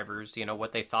asking the drivers,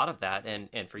 what they thought of that,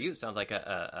 and for you, it sounds like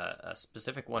a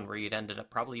specific one where you'd ended up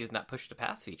probably using that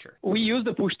push-to-pass feature. We used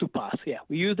the push-to-pass, yeah.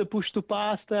 We used the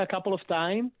push-to-pass a couple of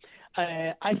times.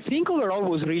 I think overall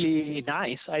was really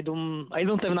nice. I don't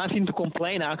have nothing to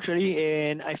complain, actually,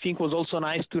 and I think it was also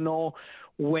nice to know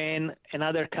when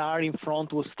another car in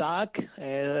front was stuck.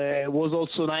 It was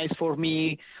also nice for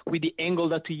me with the angle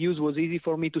that we used. Was easy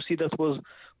for me to see that was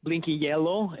blinking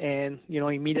yellow, and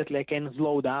immediately I can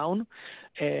slow down.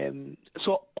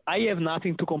 So I have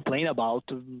nothing to complain about.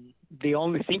 The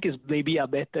only thing is maybe a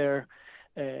better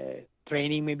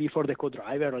training maybe for the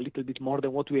co-driver, a little bit more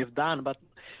than what we have done. But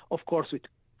of course, with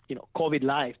COVID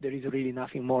life, there is really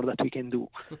nothing more that we can do.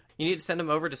 You need to send them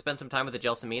over to spend some time with the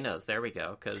Gelsaminos. There we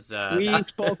go. Because we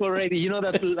spoke already.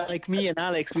 That like me and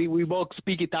Alex, we both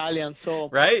speak Italian, so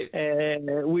right.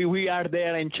 We are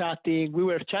there and chatting. We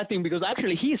were chatting because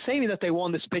actually he's saying that I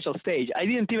won the special stage. I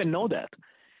didn't even know that,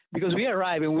 because we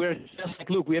arrived and we're just like,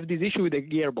 look, we have this issue with the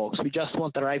gearbox. We just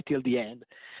won't arrive till the end.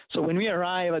 So when we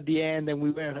arrived at the end and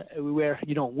we were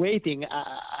waiting,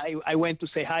 I went to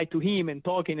say hi to him and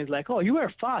talking. It's like, oh, you were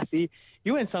fast. You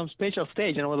went some special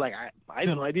stage. And I was like, I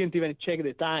don't know. I didn't even check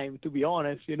the time, to be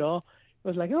honest, I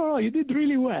was like, oh, you did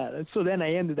really well. And so then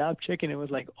I ended up checking and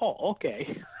was like, oh,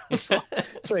 okay.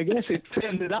 so I guess it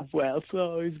ended up well.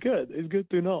 So it's good. It's good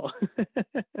to know.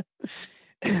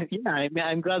 Yeah,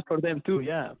 I'm glad for them too.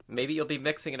 Yeah, maybe you'll be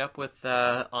mixing it up with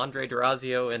Andre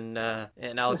D'Orazio and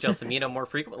Alex Gelsamino more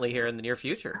frequently here in the near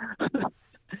future.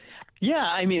 Yeah,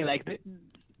 I mean,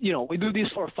 we do this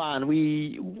for fun.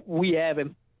 We have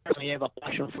a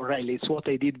passion for rally. It's what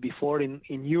I did before in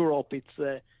Europe.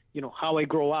 It's how I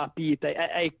grow up.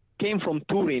 I came from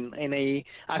Turin, and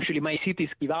my city is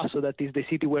Chivasso. That is the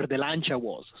city where the Lancia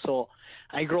was. So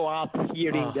I grew up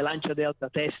hearing the Lancia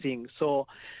Delta testing. So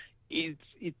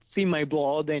it's in my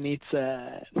blood, and it's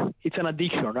an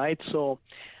addiction, right? So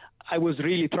I was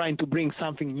really trying to bring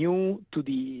something new to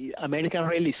the American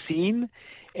rally scene,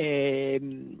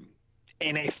 and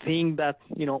I think that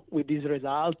with this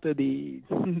result,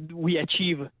 we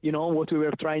achieve what we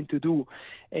were trying to do,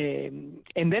 and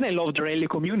then I love the rally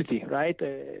community, right?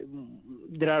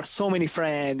 There are so many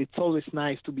friends. It's always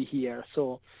nice to be here.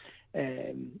 So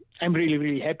I'm really,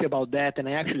 really happy about that, and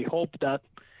I actually hope that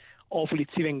hopefully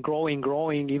it's even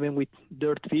growing, even with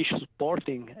Dirtfish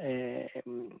supporting,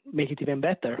 make it even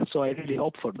better. So I really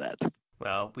hope for that.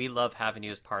 Well, we love having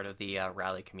you as part of the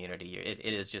rally community.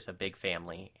 It is just a big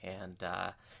family, and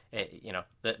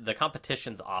the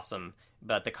competition's awesome,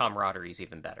 but the camaraderie is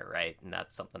even better, right? And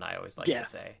that's something I always like to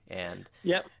say. And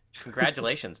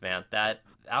congratulations, man! That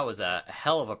was a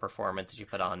hell of a performance that you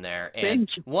put on there, and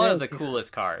one of the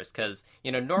coolest cars. Because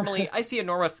normally I see a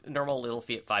normal little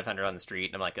Fiat 500 on the street,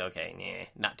 and I'm like, okay,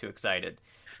 not too excited.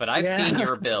 But I've seen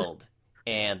your build,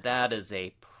 and that is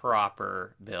a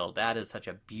proper build. That is such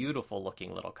a beautiful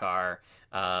looking little car.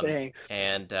 Thanks.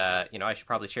 And I should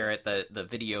probably share it. The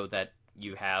video that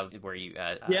you have where you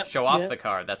show off the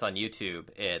car, that's on YouTube.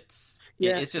 It's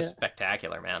just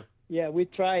spectacular, man. Yeah, we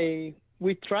try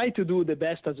to do the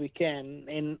best as we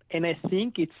can, and I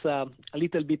think it's a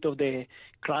little bit of the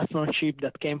craftsmanship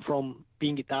that came from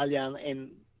being Italian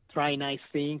and try nice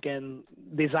thing, and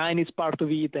design is part of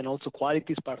it, and also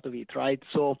quality is part of it, right?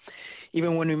 So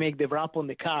even when we make the wrap on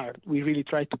the car, we really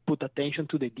try to put attention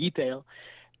to the detail,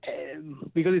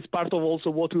 because it's part of also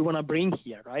what we want to bring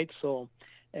here, right? So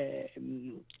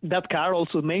that car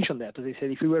also mentioned that, as I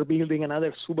said, if we were building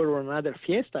another Subaru or another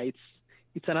Fiesta,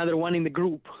 it's another one in the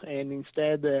group, and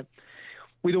instead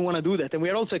we don't want to do that. And we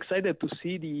are also excited to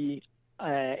see the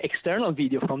external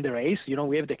video from the race.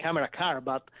 We have the camera car,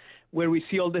 but where we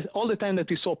see all the time that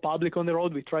we saw public on the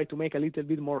road, we try to make a little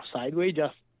bit more sideways.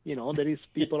 Just there is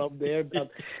people up there.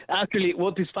 But actually,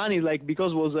 what is funny is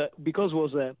because was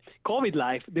COVID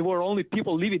life, there were only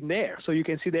people living there, so you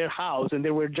can see their house, and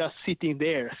they were just sitting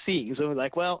there seeing. So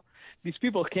like, well, these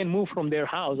people can move from their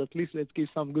house. At least let's give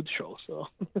some good show. So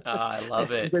I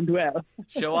love it. Well.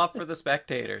 Show off for the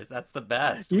spectators. That's the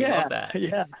best. We love that.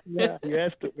 Yeah. You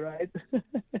have to, right?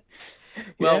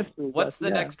 Well, what's the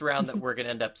next round that we're going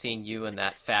to end up seeing you in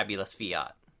that fabulous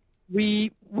Fiat?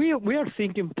 We are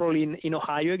thinking probably in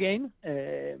Ohio again.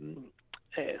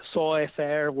 So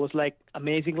FR was like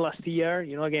amazing last year.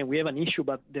 Again, we have an issue,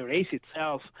 but the race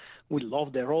itself, we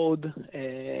love the road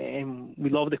and we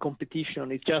love the competition.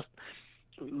 It's just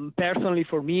personally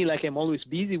for me, like I'm always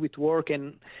busy with work,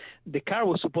 and the car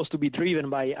was supposed to be driven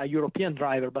by a European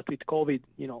driver, but with COVID,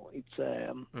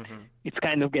 it's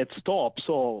kind of gets stopped.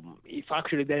 So if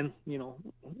actually then,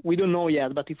 we don't know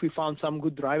yet, but if we found some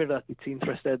good driver that is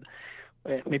interested,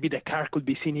 maybe the car could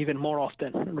be seen even more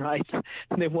often, right,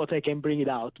 than what I can bring it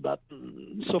out. But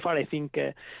so far, I think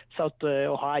South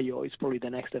Ohio is probably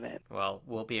the next event. Well,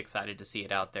 we'll be excited to see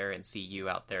it out there and see you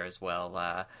out there as well.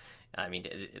 I mean,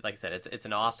 like I said, it's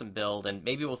an awesome build, and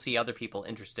maybe we'll see other people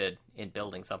interested in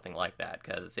building something like that,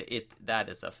 because that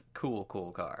is a cool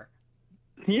car.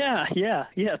 Yeah.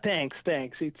 Thanks.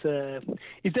 It's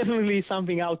definitely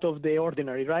something out of the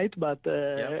ordinary, right? But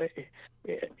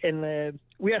and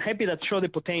we are happy that show the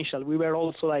potential. We were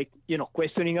also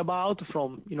questioning about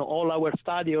from all our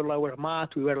study, all our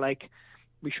math. We were like,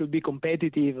 we should be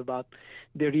competitive, but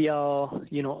the real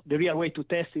way to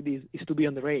test it is to be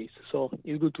on the race. So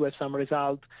it's good to have some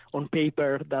result on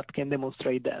paper that can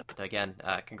demonstrate that. Again,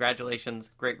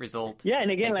 congratulations, great result. Yeah,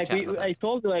 and again, I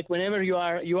told you, whenever you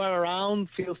are around,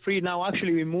 feel free. Now,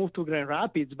 actually, we moved to Grand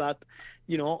Rapids, but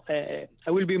I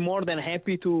will be more than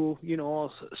happy to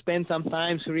spend some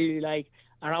time really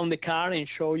around the car and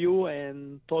show you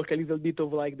and talk a little bit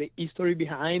of the history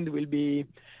behind. It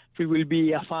will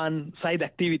be a fun side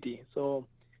activity. So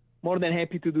more than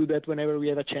happy to do that whenever we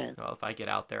have a chance. Well, if I get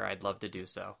out there, I'd love to do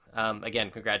so. Again,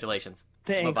 congratulations.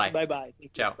 Thanks. Bye-bye. Bye-bye.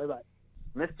 Ciao. Bye-bye.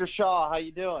 Mr. Shaw, how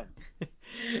you doing?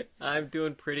 I'm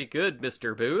doing pretty good,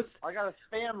 Mr. Booth. I got a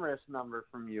spam risk number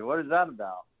from you. What is that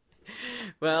about?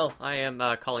 Well, I am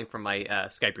calling from my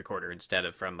Skype recorder instead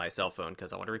of from my cell phone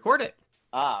because I want to record it.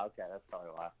 Ah, okay. That's probably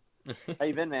why. How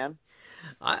you been, man?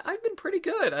 I've been pretty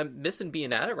good. I'm missing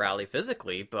being at a rally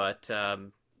physically, but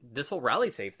this whole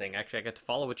Rally Safe thing, actually, I got to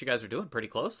follow what you guys are doing pretty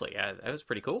closely. That was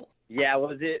pretty cool. Yeah,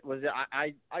 was it?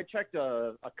 I checked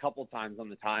a couple times on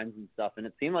the times and stuff, and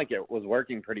it seemed like it was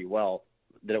working pretty well.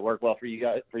 Did it work well for you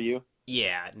guys? For you?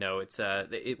 Yeah, no, it's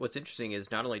what's interesting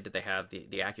is not only did they have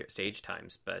the accurate stage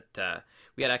times, but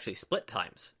we had actually split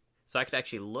times. So I could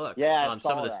actually look on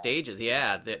some of the stages,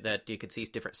 that you could see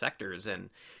different sectors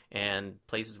and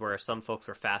places where some folks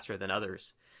were faster than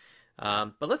others.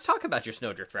 But let's talk about your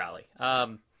Snowdrift Rally.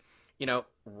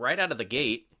 Right out of the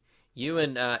gate, you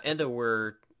and Enda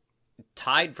were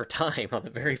tied for time on the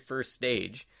very first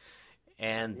stage.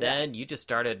 And then you just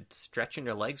started stretching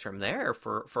your legs from there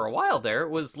for a while there. It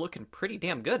was looking pretty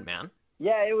damn good, man.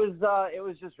 Yeah, it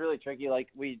was just really tricky. Like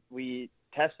we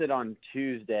tested on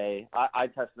Tuesday. I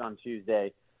tested on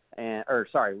Tuesday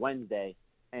Wednesday.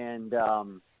 And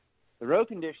the road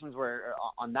conditions were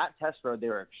on that test road, they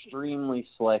were extremely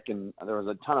slick and there was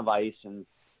a ton of ice. And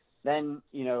then,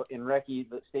 in recce,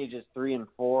 the stages 3 and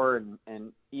 4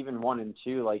 and even 1 and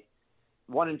 2, like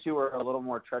 1 and 2 were a little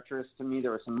more treacherous to me.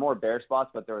 There were some more bare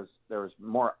spots, but there was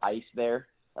more ice there,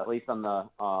 at least on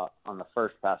the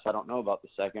first pass. I don't know about the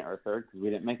second or third because we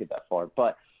didn't make it that far,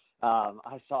 but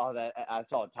I saw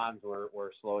times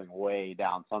were slowing way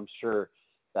down. So I'm sure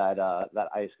that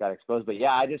ice got exposed. But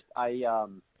yeah, I just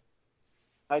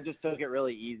took it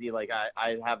really easy. Like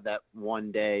I have that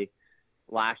one day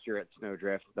last year at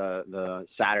Snowdrift, the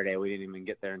Saturday. We didn't even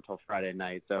get there until Friday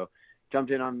night. So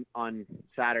jumped in on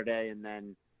Saturday, and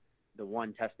then the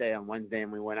one test day on Wednesday,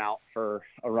 and we went out for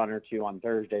a run or two on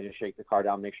Thursday to shake the car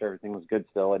down, make sure everything was good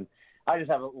still. And I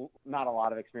just have not a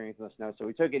lot of experience in the snow, so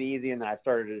we took it easy, and then I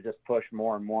started to just push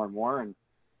more and more and more, and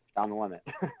down the limit.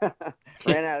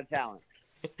 Ran out of talent.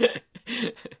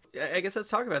 I guess let's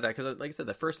talk about that, because like I said,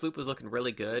 the first loop was looking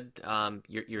really good.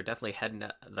 You're definitely heading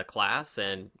the class,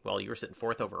 and you were sitting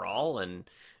fourth overall, and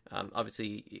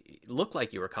obviously it looked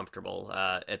like you were comfortable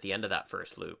at the end of that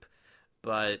first loop.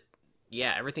 But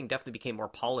yeah, everything definitely became more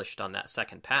polished on that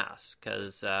second pass,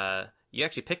 because you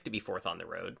actually picked to be fourth on the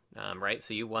road, right?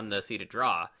 So you won the seated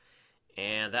draw,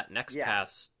 and that next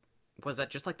pass, was that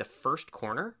just like the first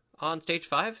corner on stage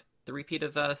 5, the repeat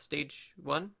of stage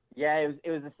 1? Yeah, it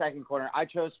was the second corner. I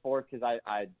chose fourth because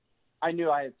I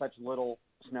knew I had such little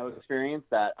snow experience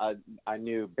that I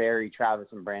knew Barry, Travis,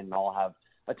 and Brandon all have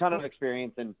a ton of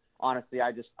experience. And honestly,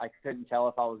 I couldn't tell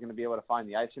if I was going to be able to find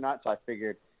the ice or not. So I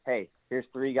figured, hey, here's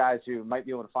 3 guys who might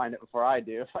be able to find it before I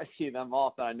do. If I see them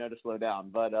off, then I know to slow down.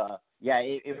 But yeah,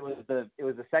 it was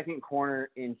the second corner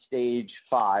in stage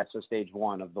 5, so stage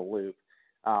 1 of the loop.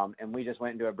 And we just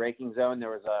went into a braking zone. There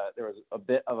was a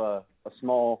bit of a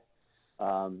small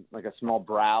like a small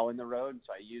brow in the road.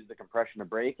 So I used the compression to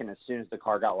brake, and as soon as the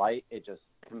car got light, it just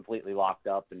completely locked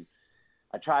up, and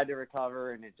I tried to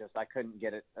recover, and I couldn't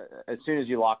get it. As soon as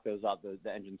you lock those up,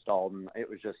 the engine stalled, and it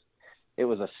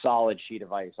was a solid sheet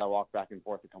of ice. I walked back and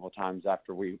forth a couple of times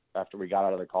after we got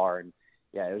out of the car, and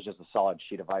yeah, it was just a solid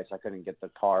sheet of ice. I couldn't get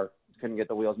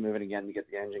the wheels moving again to get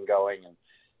the engine going, and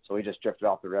so we just drifted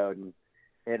off the road, and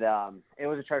it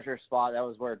was a treacherous spot. That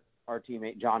was where our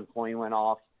teammate John Coyne went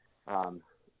off.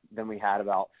 Then we had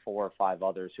about 4 or 5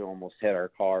 others who almost hit our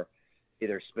car,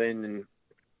 either spin and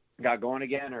got going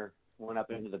again or went up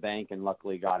into the bank and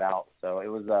luckily got out. So it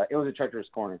was a treacherous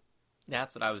corner.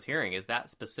 That's what I was hearing, is that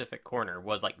specific corner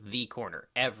was like the corner.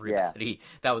 Everybody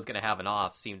that was going to have an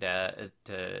off seemed to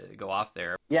go off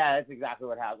there. Yeah, that's exactly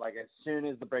what happened. Like as soon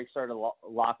as the brakes started to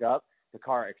lock up, the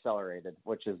car accelerated,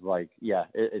 which is like,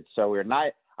 it's so weird. And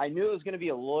I knew it was going to be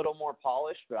a little more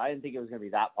polished, but I didn't think it was going to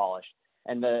be that polished.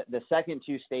 And the second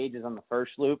 2 stages on the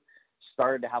first loop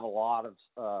started to have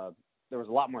there was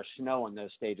a lot more snow in those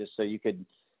stages, so you could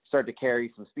start to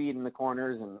carry some speed in the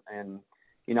corners. And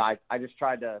I just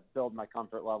tried to build my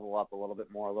comfort level up a little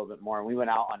bit more. And we went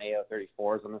out on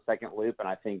AO34s on the second loop, and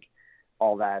I think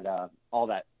all that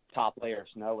top layer of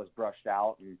snow was brushed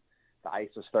out, and the ice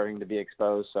was starting to be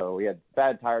exposed. So we had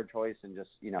bad tire choice and just,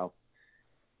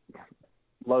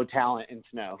 low talent in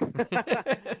snow. That's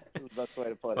the best way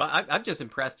to put it. Well, I'm just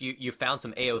impressed you found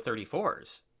some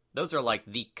AO34s. Those are like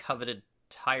the coveted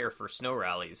tire for snow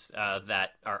rallies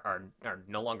that are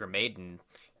no longer made and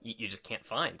you just can't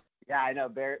find. Yeah, I know.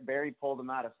 Barry pulled them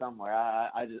out of somewhere.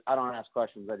 I don't ask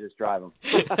questions. I just drive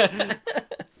them.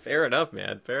 Fair enough,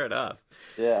 man. Fair enough.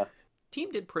 Yeah.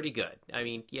 Team did pretty good. I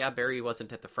mean, yeah, Barry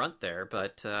wasn't at the front there,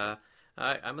 but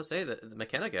I must say that the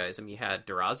McKenna guys, I mean, you had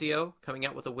Durazio coming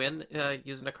out with a win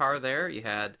using a car there. You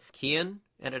had Kian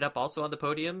ended up also on the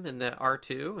podium in the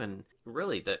R2, and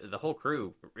really the whole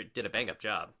crew did a bang-up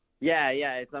job. Yeah,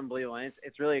 it's unbelievable. And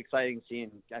it's really exciting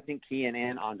seeing, I think Kian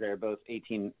and Andre are both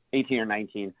 18 or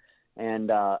 19.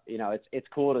 And, it's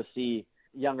cool to see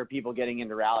younger people getting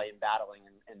into rally and battling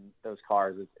in those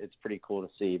cars. It's pretty cool to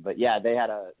see. But yeah,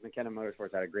 McKenna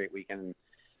Motorsports had a great weekend.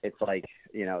 It's like,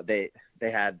 they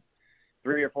had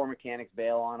 3 or 4 mechanics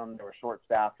bail on them. They were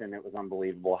short-staffed, and it was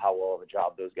unbelievable how well of a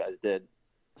job those guys did,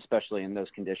 especially in those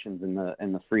conditions in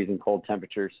the freezing cold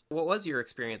temperatures. What was your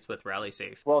experience with Rally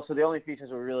Safe? Well, so the only features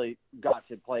we really got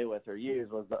to play with or use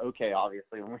was the OK,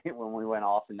 obviously, when we went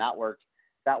off, and that worked.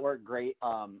 That worked great.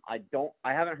 I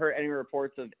haven't heard any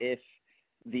reports of if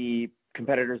the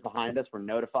competitors behind us were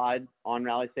notified on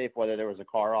Rally Safe whether there was a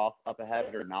car up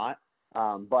ahead or not.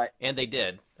 And they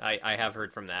did. I have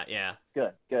heard from that. Yeah.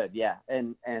 Good. Yeah.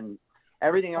 And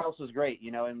everything else was great.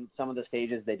 In some of the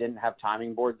stages they didn't have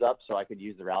timing boards up, so I could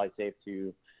use the Rally Safe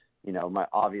to,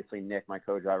 obviously Nick, my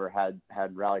co-driver,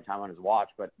 had rally time on his watch,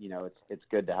 but it's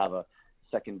good to have a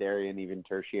secondary and even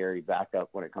tertiary backup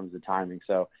when it comes to timing.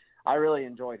 So I really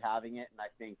enjoyed having it, and I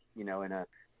think in a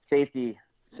safety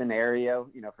scenario,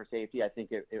 for safety, I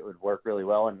think it would work really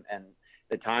well. And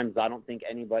the times, I don't think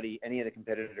any of the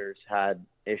competitors had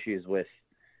issues with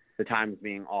the times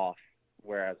being off,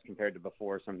 whereas compared to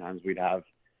before, sometimes we'd have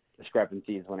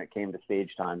discrepancies when it came to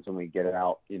stage times. When we get it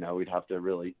out, we'd have to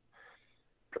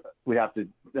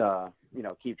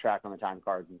keep track on the time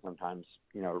cards, and sometimes,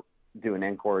 do an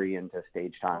inquiry into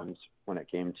stage times when it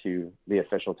came to the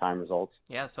official time results.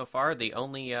 Yeah, so far the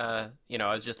only, I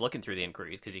was just looking through the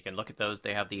inquiries because you can look at those.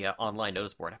 They have the online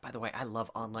notice board. By the way, I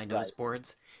love online notice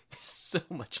boards. It's so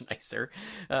much nicer,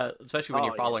 especially when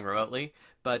you're following remotely.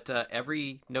 But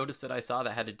every notice that I saw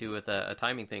that had to do with a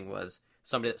timing thing was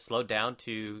somebody that slowed down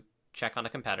to check on a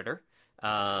competitor,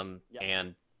 and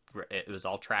it was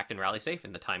all tracked and rally safe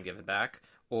in the time given back,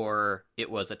 or it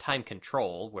was a time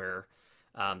control where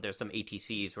there's some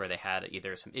ATCs where they had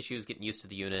either some issues getting used to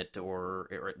the unit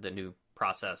or the new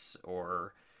process,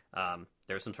 or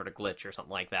there was some sort of glitch or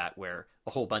something like that where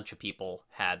a whole bunch of people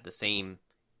had the same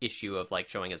issue of like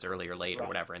showing as early or late or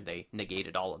whatever, and they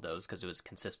negated all of those because it was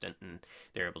consistent and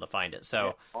they were able to find it.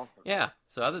 So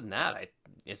so other than that,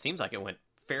 it seems like it went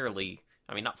fairly,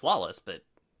 not flawless, but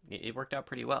it worked out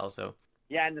pretty well. So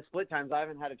yeah, and the split times, I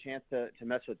haven't had a chance to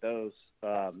mess with those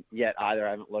yet either.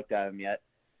 I haven't looked at them yet.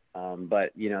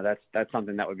 But that's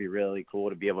something that would be really cool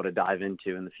to be able to dive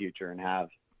into in the future and have.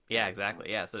 Yeah, exactly.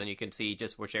 Yeah, so then you can see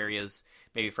just which areas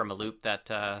maybe from a loop that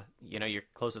your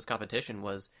closest competition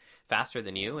was faster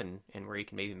than you, and where you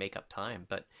can maybe make up time.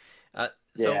 But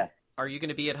are you going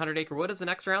to be at 100 Acre Wood as the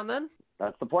next round then?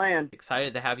 That's the plan.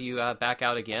 Excited to have you back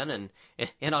out again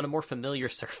and on a more familiar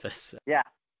surface. Yeah,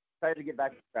 excited to get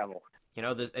back to travel.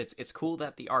 It's cool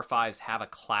that the R5s have a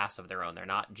class of their own. They're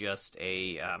not just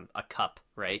a cup,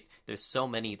 right? There's so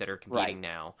many that are competing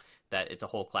now that it's a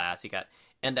whole class. You got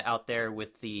Enda out there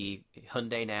with the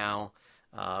Hyundai now.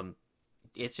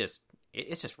 It's just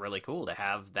really cool to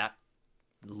have that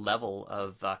level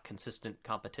of consistent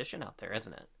competition out there,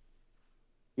 isn't it?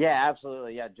 Yeah,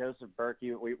 absolutely. Yeah, Joseph Burke,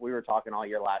 we were talking all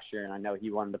year last year, and I know he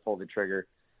wanted to pull the trigger,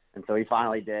 and so he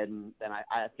finally did. And then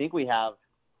I think we have.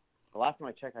 The last time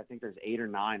I checked, I think there's 8 or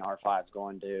 9 R5s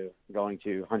going to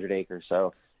 100 Acres.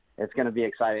 So it's going to be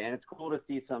exciting, and it's cool to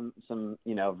see some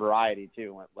variety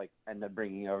too. Like end up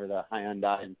bringing over the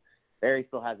Hyundai, and Barry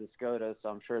still has his Skoda, so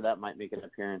I'm sure that might make an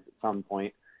appearance at some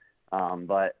point.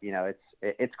 But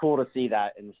it's cool to see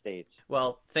that in the States.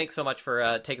 Well, thanks so much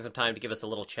for taking some time to give us a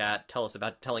little chat,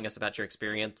 telling us about your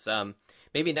experience.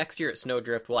 Maybe next year at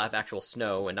Snowdrift we'll have actual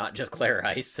snow and not just glare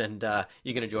ice, and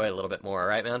you can enjoy it a little bit more. All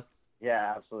right, man?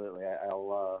 Yeah, absolutely.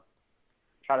 I'll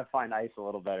try to find ice a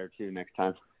little better too next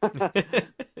time.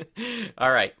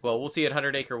 All right. Well, we'll see you at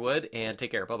 100 Acre Wood, and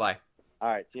take care. Bye-bye. All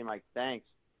right. See you, Mike. Thanks.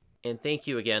 And thank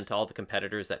you again to all the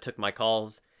competitors that took my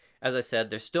calls. As I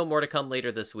said, there's still more to come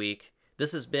later this week.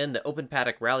 This has been the Open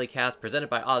Paddock Rallycast presented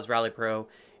by Oz Rally Pro,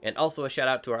 and also a shout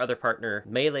out to our other partner,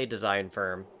 Melee Design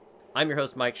Firm. I'm your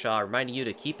host, Mike Shaw, reminding you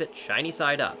to keep it shiny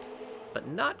side up, but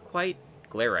not quite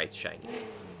glare ice shiny.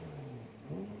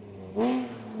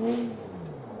 Mm-hmm.